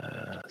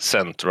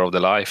center of the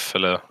life.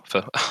 Eller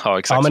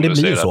exakt. Ja, men det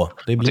blir ju så.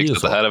 Det blir ju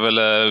så. Det här är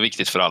väl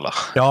viktigt för alla.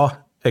 Ja,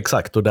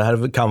 exakt. Och det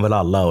här kan väl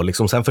alla. Och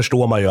liksom, sen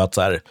förstår man ju att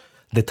så här,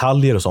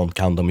 detaljer och sånt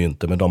kan de ju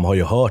inte. Men de har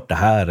ju hört det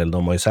här eller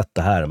de har ju sett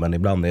det här. Men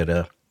ibland är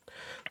det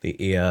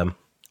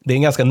är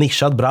en ganska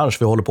nischad bransch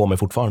vi håller på med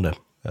fortfarande.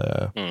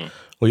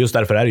 Och just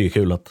därför är det ju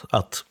kul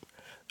att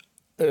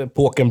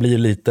pokern blir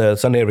lite,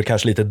 sen är det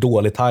kanske lite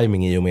dålig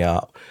timing i och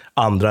med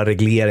andra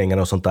regleringar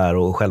och sånt där.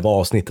 Och själva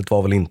avsnittet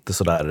var väl inte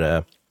så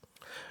där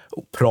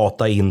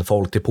prata in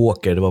folk till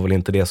poker. Det var väl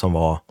inte det som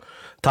var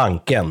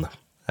tanken.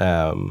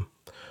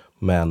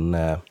 Men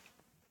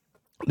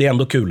det är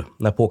ändå kul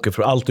när poker,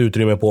 för allt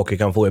utrymme poker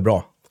kan få är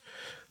bra,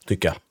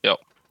 tycker jag.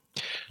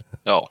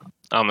 Ja,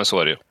 men så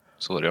är det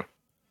ju.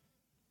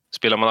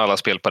 Spelar man alla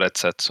spel på rätt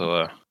sätt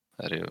så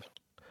är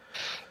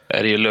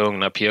det ju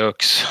lugna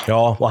pjöks.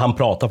 Ja, och han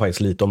pratar faktiskt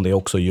lite om det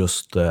också,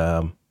 just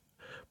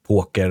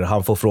poker.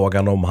 Han får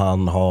frågan om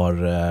han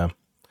har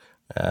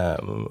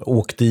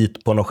åkt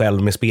dit på något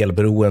själv med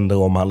spelberoende,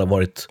 om han har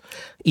varit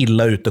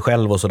illa ute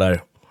själv och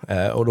sådär.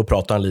 Och då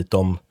pratar han lite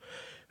om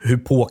hur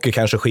poker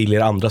kanske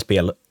skiljer andra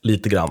spel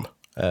lite grann.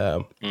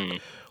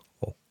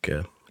 Och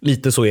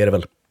lite så är det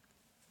väl.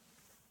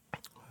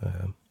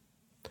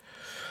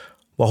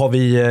 Vad har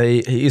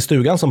vi i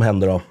stugan som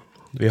händer då?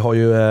 Vi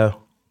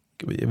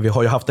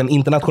har ju haft en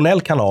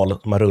internationell kanal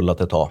som har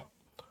rullat ett tag.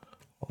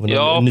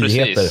 Ja,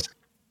 nyheter. Precis.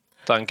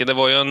 Tanken, det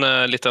var ju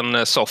en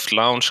liten soft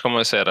lounge kan man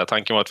ju säga.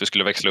 Tanken var att vi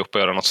skulle växla upp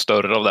och göra något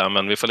större av det,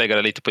 men vi får lägga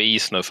det lite på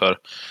is nu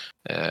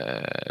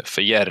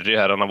för Jerry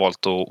här, han har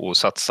valt att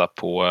satsa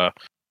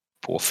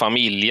på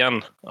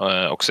familjen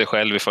och sig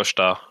själv i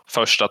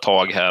första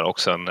tag här och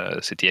sen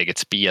sitt eget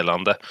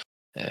spelande.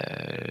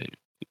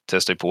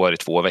 Testade på här i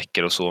 2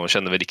 veckor och så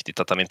kände vi riktigt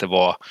att han inte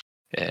var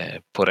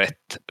på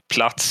rätt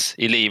plats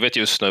i livet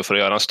just nu för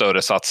att göra en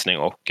större satsning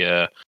och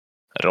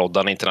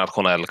rodda en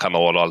internationell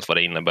kanal och allt vad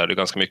det innebär. Det är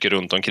ganska mycket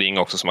runt omkring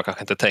också som man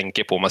kanske inte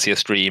tänker på. Man ser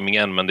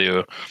streamingen, men det är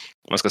ju,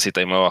 man ska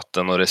sitta i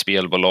möten och det är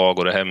spelbolag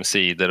och det är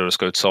hemsidor och det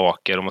ska ut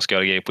saker och man ska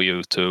göra grejer på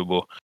YouTube.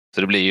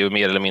 Så det blir ju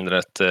mer eller mindre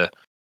ett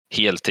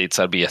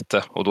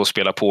heltidsarbete och då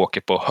spela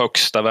poker på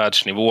högsta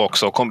världsnivå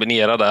också och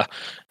kombinera det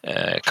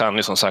kan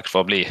ju som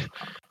sagt bli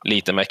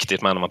lite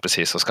mäktigt när man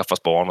precis har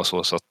skaffat barn och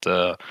så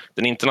att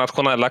den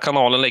internationella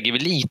kanalen lägger vi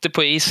lite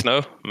på is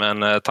nu,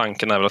 men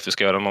tanken är väl att vi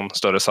ska göra någon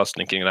större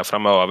satsning kring det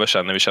framöver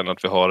sen när vi känner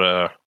att vi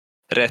har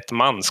rätt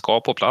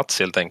manskap på plats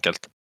helt enkelt.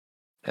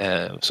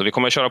 Så vi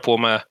kommer att köra på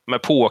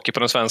med poker på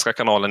den svenska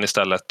kanalen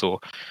istället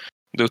och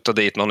dutta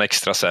dit någon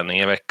extra sändning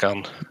i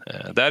veckan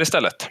där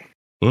istället.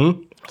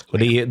 Och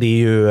det är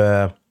ju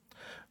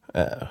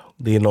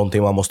det är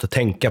någonting man måste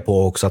tänka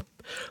på också, att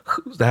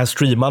det här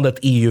streamandet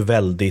är ju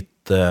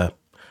väldigt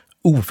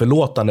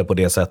oförlåtande på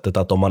det sättet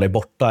att om man är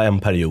borta en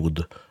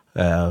period,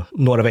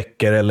 några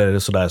veckor eller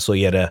sådär,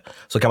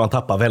 så kan man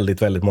tappa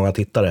väldigt, väldigt många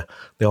tittare.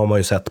 Det har man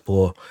ju sett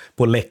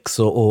på Lex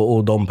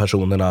och de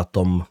personerna, att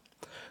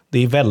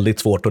det är väldigt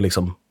svårt att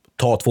liksom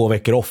ta 2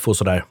 veckor off och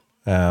sådär.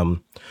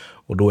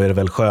 Och då är det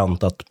väl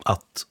skönt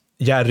att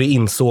Jerry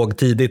insåg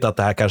tidigt att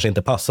det här kanske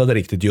inte passade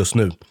riktigt just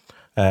nu.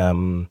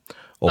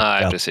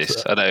 Nej,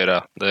 precis. Ja, det är ju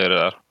det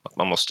där. Att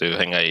man måste ju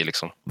hänga i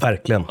liksom.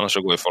 Verkligen. Annars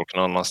så går ju folk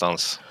någon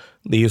annanstans.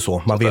 Det är ju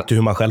så. Man vet ju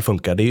hur man själv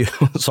funkar. Det är ju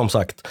som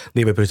sagt,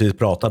 det vi precis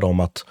pratade om,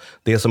 att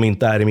det som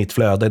inte är i mitt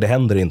flöde, det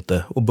händer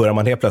inte. Och börjar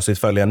man helt plötsligt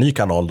följa en ny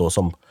kanal då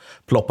som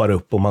ploppar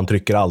upp och man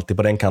trycker alltid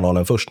på den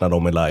kanalen först när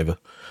de är live,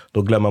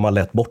 då glömmer man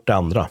lätt bort det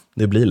andra.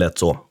 Det blir lätt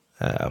så.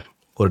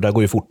 Och det där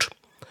går ju fort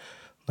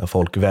när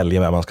folk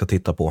väljer vad man ska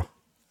titta på.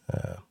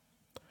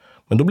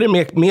 Men då blir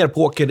det mer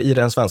poker i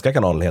den svenska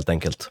kanalen helt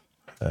enkelt.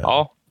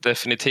 Ja,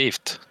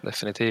 definitivt.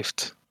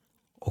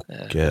 Och,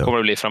 det kommer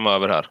det bli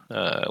framöver här.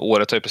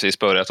 Året har ju precis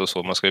börjat och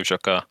så. Man ska ju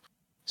försöka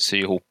sy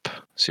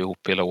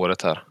ihop hela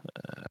året här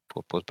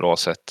på ett bra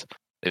sätt.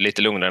 Det är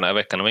lite lugnare den här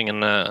veckan. Det var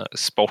ingen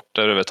sport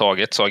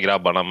överhuvudtaget, sa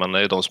grabbarna, men det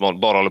är de som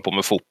bara håller på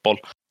med fotboll.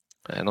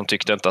 De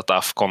tyckte inte att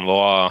AFCON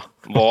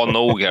var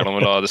nog här. De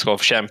vill ha, det ska vara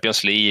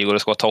Champions League och det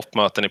ska vara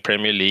toppmöten i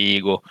Premier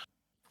League och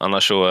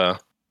annars så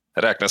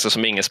räknas det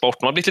som ingen sport.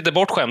 De har blivit lite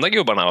bortskämda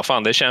gubbarna. Vad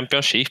fan, det är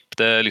Championship,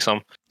 det är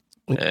liksom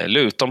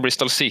Luton,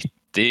 Bristol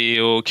City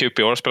och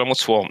QPR spelar mot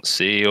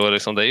Swansea och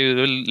liksom, det är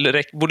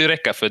ju, borde ju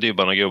räcka för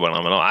dybbarna och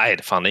gubbarna, men nej,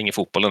 fan, det är ingen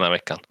fotboll den här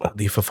veckan.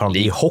 Det är för fan,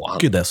 det är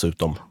hockey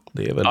dessutom.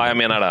 Det är väl, ja, jag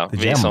menar det.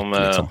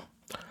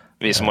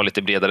 Vi som har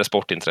lite bredare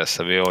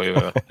sportintresse. Vi har ju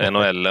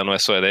NHL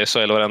och SHL. Det är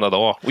SHL varenda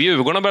dag. Och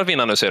Djurgården har börjat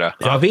vinna nu, ser du.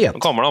 Jag vet. Nu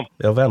kommer de.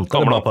 Jag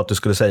väntade bara på att du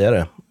skulle säga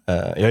det.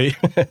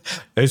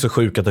 Jag är så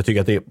sjuk att jag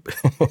tycker att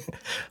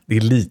det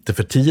är lite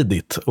för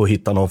tidigt att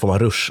hitta någon form av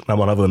rush när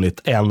man har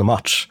vunnit en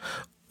match.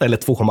 Eller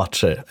 2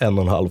 matcher.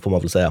 1,5 får man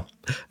väl säga.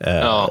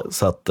 Ja.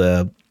 Så att...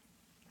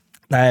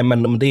 Nej,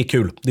 men det är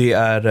kul. Det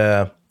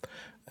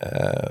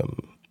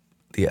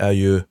är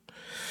ju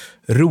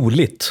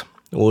roligt.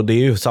 Och det är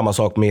ju samma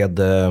sak med...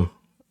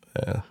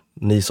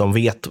 ni som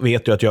vet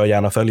ju att jag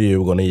gärna följer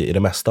Djurgården i det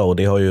mesta, och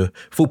det har ju,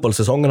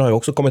 fotbollssäsongen har ju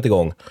också kommit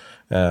igång.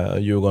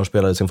 Djurgården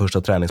spelade sin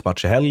första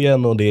träningsmatch i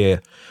helgen, och det är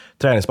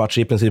träningsmatch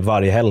i princip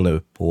varje helg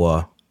nu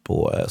på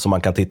som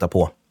man kan titta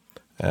på.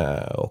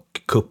 Och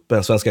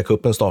Svenska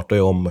cupen startar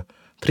ju om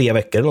 3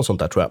 veckor eller något sånt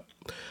där, tror jag.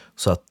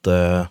 Så att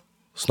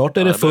snart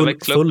är det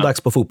full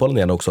dags på fotbollen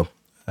igen också.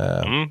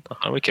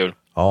 Det blir kul.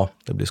 Ja,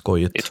 det blir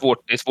skojigt. Det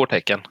är ett svårt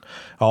tecken.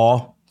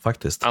 Ja,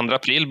 faktiskt. 2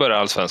 april börjar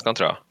Allsvenskan,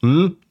 tror jag.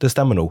 Det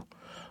stämmer nog.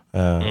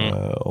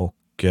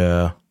 Och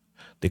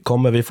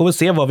vi får väl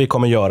se vad vi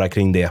kommer göra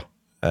kring det.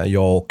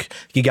 Jag och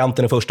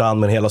giganten i första hand,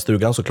 men hela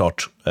stugan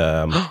såklart.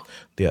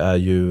 Det är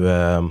ju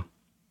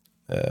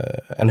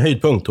en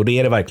höjdpunkt, och det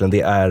är det verkligen.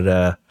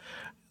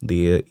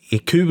 Det är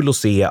kul att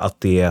se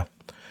att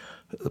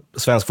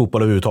svensk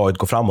fotboll överhuvudtaget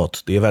går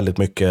framåt. Det är väldigt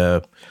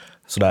mycket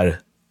sådär.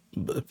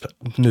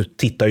 Nu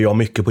tittar jag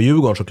mycket på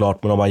Djurgården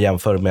såklart, men om man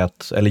jämför med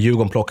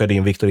Djurgården plockade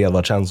in Victor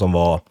Edvardsen som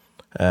var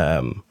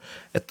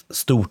ett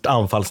stort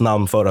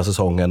anfallsnamn förra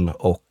säsongen,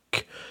 och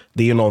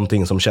det är ju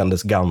någonting som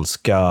kändes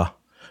ganska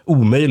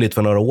omöjligt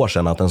för några år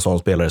sedan, att en sån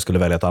spelare skulle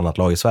välja ett annat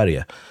lag i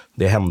Sverige.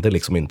 Det hände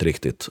liksom inte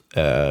riktigt,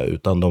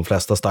 utan de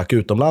flesta stack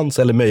utomlands,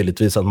 eller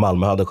möjligtvis att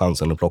Malmö hade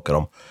chansen att plocka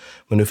dem.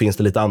 Men nu finns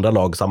det lite andra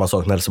lag, samma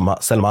sak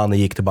när Selmani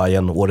gick till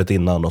Bayern året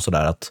innan och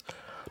sådär, att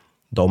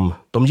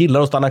de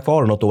gillar att stanna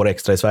kvar något år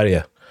extra i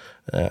Sverige.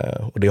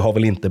 Och det har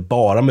väl inte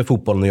bara med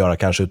fotbollen att göra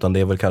kanske, utan det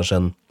är väl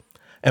kanske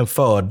en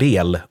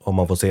fördel, om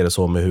man får se det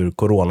så, med hur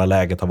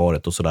coronaläget har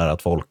varit och sådär,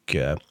 att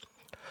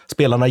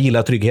spelarna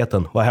gillar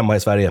tryggheten, vara hemma i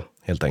Sverige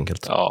helt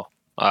enkelt. Ja,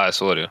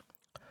 så är det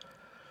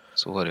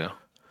ju.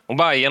 Och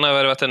Bayern har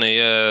värvat en ny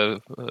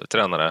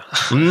tränare.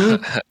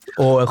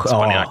 Och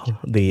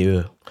det är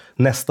ju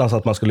nästan så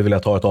att man skulle vilja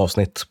ta ett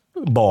avsnitt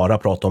bara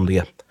prata om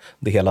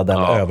det hela den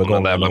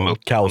övergången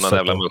och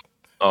kaoset.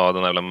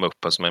 Den jävla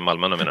muppen som är i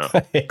Malmö nu, menar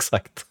du?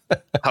 Exakt.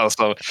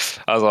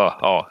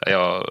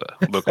 Jag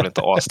brukar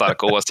inte ha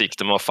starka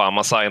åsikter, men fan,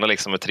 man signar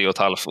liksom ett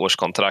 3,5 års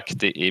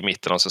kontrakt i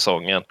mitten av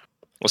säsongen.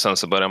 Och sen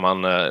så börjar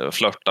man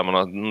flörta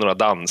med några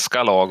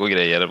danska lag och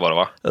grejer bara,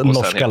 va?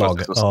 Norska lag.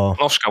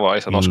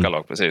 Norska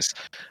lag, precis.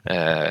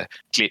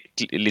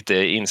 Lite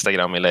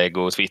Instagram-inlägg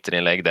och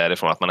Twitter-inlägg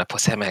därifrån att man är på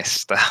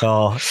semester.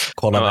 Ja,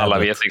 kolla. Alla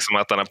vet liksom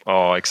att han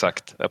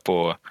är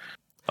på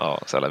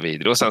så alla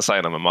vidare. Och sen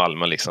signar med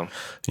Malmö liksom.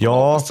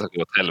 Ja. Det ska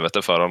gå åt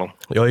helvete för honom.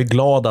 Jag är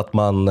glad att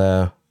man...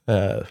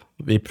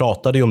 vi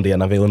pratade ju om det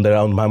när vi under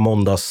de här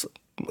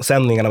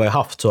måndagssändningarna vi har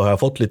haft, så har jag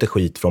fått lite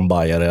skit från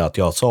Bayern, att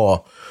jag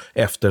sa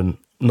efter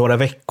några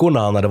veckor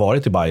när han hade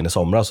varit i Bayern i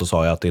somras, så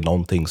sa jag att det är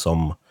någonting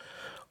som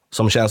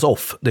känns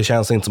off. Det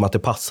känns inte som att det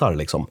passar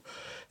liksom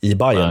i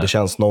Bayern. Nej. Det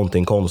känns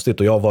någonting konstigt,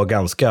 och jag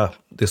var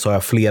det sa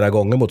jag flera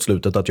gånger mot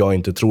slutet, att jag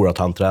inte tror att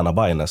han tränar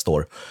Bayern nästa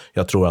år.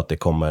 Jag tror att det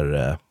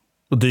kommer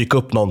dyka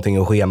upp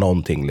någonting och ske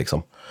någonting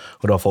liksom.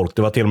 Och det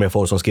var till och med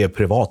folk som skrev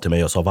privat till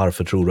mig och sa,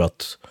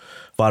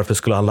 varför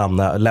skulle han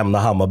lämna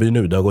Hammarby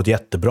nu? Det har gått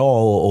jättebra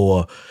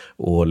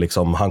och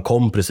liksom, han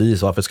kom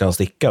precis, varför ska han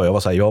sticka? Och jag var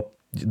så här,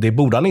 det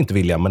borde han inte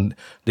vilja, men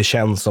det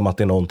känns som att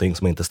det är någonting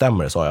som inte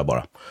stämmer, sa jag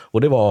bara.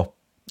 Och det var,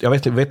 jag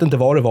vet inte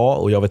vad det var,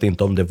 och jag vet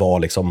inte om det var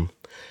liksom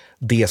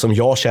det som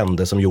jag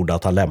kände som gjorde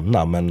att han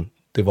lämnade, men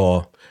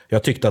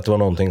jag tyckte att det var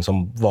någonting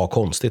som var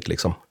konstigt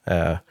liksom.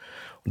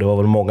 Och det var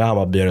väl många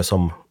Hammarbyare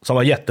som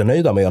var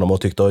jättenöjda med honom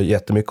och tyckte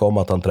jättemycket om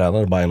att han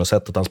tränade Bayern och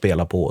sättet han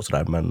spelar på och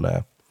sådär, men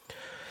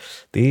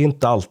det är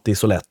inte alltid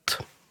så lätt.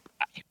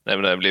 Nej,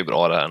 men det blir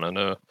bra det här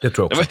nu. Det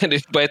tror jag också.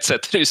 På ett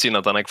sätt är det ju synd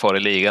att han är kvar i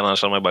ligan,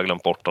 annars har man bara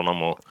glömt bort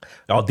honom.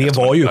 Ja, det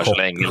var ju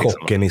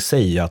chocken i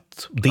sig.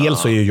 Att dels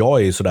så är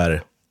jag ju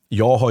sådär,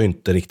 jag har ju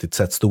inte riktigt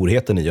sett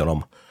storheten i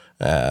honom.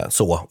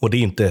 Och det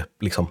är inte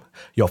liksom,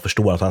 jag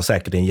förstår att han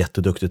säkert är en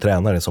jätteduktig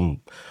tränare som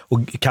och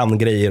kan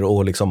grejer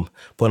och liksom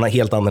på en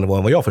helt annan nivå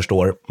än vad jag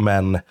förstår,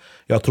 men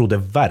jag trodde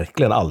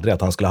verkligen aldrig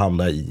att han skulle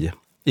hamna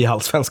i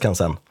Allsvenskan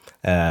sen.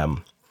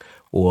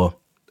 Och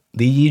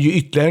det ger ju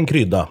ytterligare en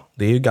krydda.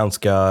 Det är ju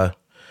ganska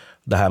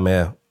det här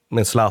med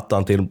med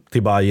Zlatan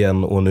till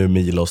Bayern och nu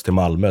Milos till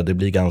Malmö. Det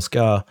blir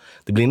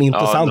en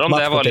intressant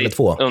match på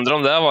Tele2. Undrar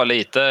om det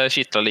var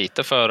kittlar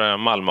lite för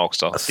Malmö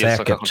också.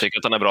 Säkert. De tycker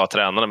att han är bra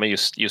tränare, men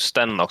just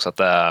den också,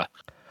 att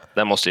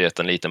det måste ju gett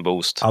en liten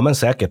boost. Ja, men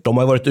säkert. De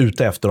har varit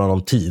ute efter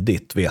honom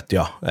tidigt, vet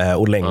jag.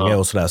 Och länge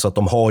och sådär. Så att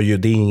de har ju,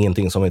 det är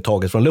ingenting som är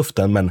taget från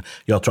luften, men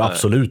jag tror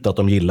absolut att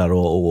de gillar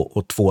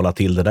att tvåla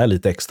till det där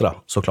lite extra,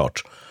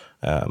 såklart.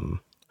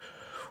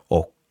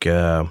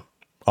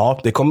 Ja,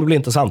 det kommer bli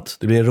intressant.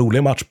 Det blir en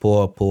rolig match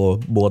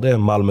på både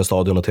Malmö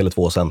stadion och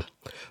Tele2 sen.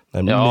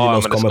 När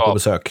Milos kommer på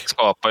besök.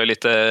 Skapar ju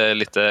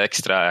lite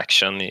extra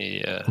action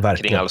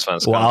kring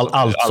allsvenskan. Och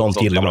allt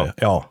sånt gillar man.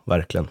 Ja,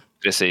 verkligen.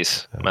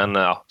 Precis. Men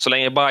så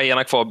länge Bayern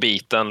har kvar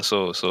biten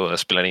så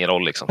spelar det ingen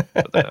roll liksom.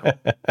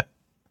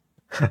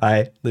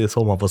 Nej, det är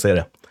så man får se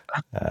det.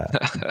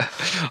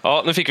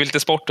 Ja, nu fick vi lite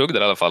sporthugg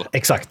där i alla fall.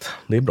 Exakt,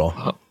 det är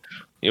bra.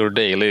 Your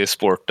daily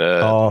sport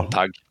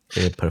tagg.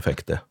 Det är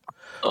perfekt det.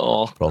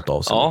 Ja. Prata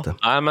av sig lite.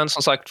 Nej, men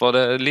som sagt var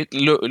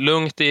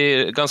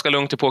det ganska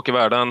lugnt i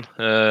pokervärlden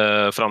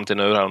fram till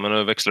nu här, men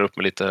nu växlar upp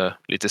med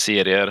lite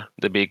serier,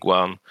 The Big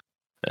One,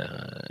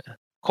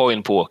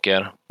 Coin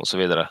Poker och så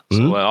vidare.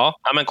 Så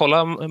men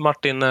kolla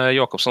Martin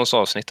Jakobssons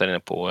avsnitt där inne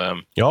på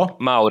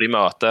Mauri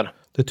möter.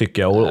 Det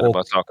tycker jag.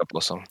 Och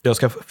jag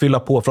ska fylla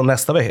på från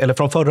nästa vecka, eller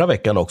från förra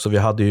veckan också. Vi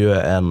hade ju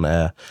en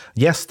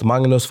gäst,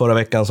 Magnus, förra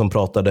veckan som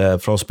pratade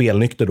från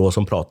Spelnykter då,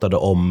 som pratade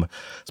om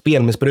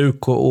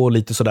spelmissbruk och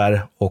lite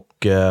sådär.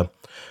 Och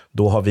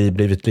då har vi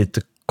blivit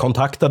lite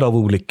kontaktade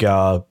av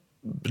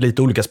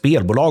lite olika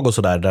spelbolag och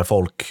sådär, där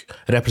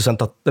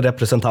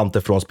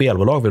representanter från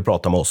spelbolag vill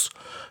prata med oss.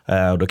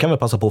 Då kan vi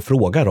passa på att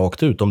fråga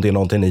rakt ut om det är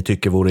någonting ni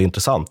tycker vore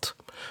intressant.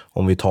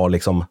 Om vi tar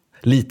liksom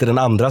lite den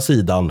andra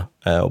sidan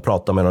och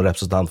pratar med någon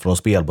representant från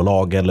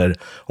spelbolag, eller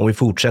om vi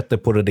fortsätter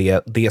på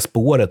det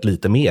spåret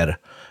lite mer.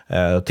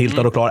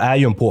 Tiltad och klar är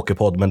ju en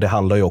pokerpodd, men det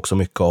handlar ju också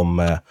mycket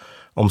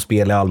om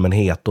spel i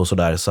allmänhet och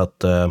sådär. Så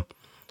att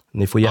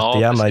ni får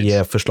jättegärna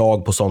ge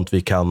förslag på sånt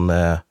vi kan,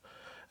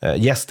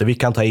 gäster vi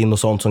kan ta in och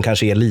sånt som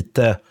kanske är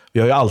lite, vi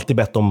har ju alltid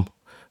bett om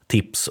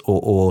tips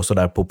och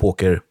sådär på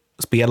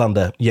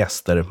pokerspelande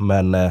gäster,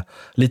 men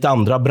lite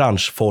andra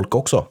branschfolk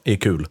också är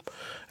kul.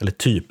 Eller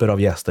typer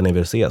av gäster ni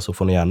vill se, så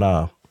får ni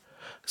gärna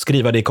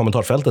skriva det i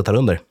kommentarsfältet här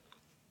under.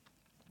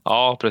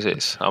 Ja,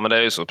 precis. Ja, men det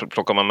är ju så.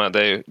 Plockar man med, det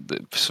är ju,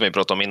 som vi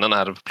pratade om innan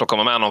här, plockar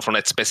man med någon från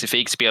ett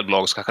specifikt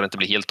spelbolag så kanske det inte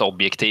blir helt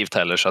objektivt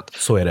heller.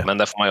 Så är det. Men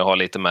det får man ju ha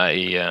lite med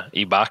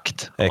i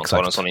bakt.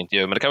 Exakt. En sån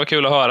intervju. Men det kan vara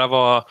kul att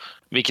höra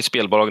vilket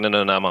spelbolag det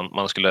är när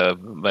man skulle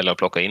välja att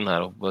plocka in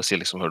här och se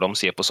liksom hur de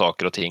ser på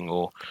saker och ting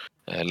och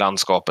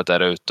landskapet där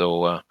ute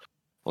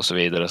och så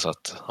vidare. Så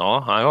att,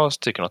 jag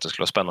tycker att det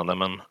skulle vara spännande.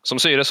 Men som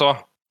Syre sa,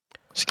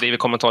 skriv i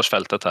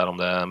kommentarsfältet här om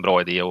det är en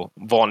bra idé och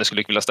vad ni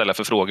skulle vilja ställa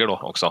för frågor då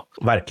också.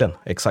 Verkligen,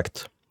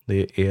 exakt.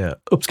 Det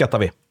uppskattar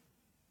vi.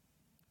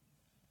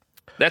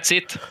 That's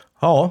it.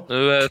 Ja.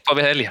 Nu tar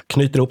vi helg.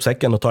 Knyter ihop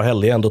säcken och tar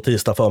helg ändå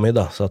tisdag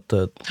förmiddag. Så att,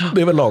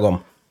 det är väl lagom.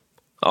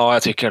 Ja,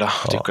 jag tycker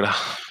det.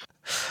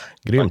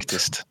 Grymt.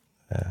 Faktiskt.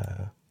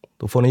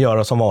 Då får ni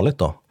göra som vanligt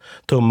då.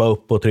 Tumma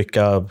upp och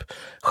trycka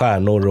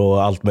stjärnor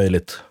och allt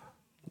möjligt.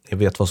 Ni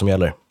vet vad som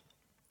gäller.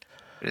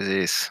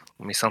 Precis.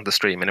 Missa inte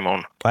streamen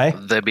imorgon. Nej.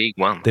 The Big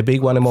One. The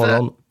Big One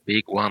imorgon. The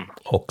Big One.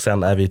 Och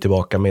sen är vi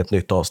tillbaka med ett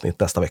nytt avsnitt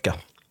nästa vecka.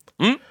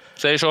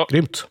 Säger så.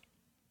 Grymt.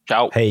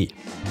 Ciao. Hej.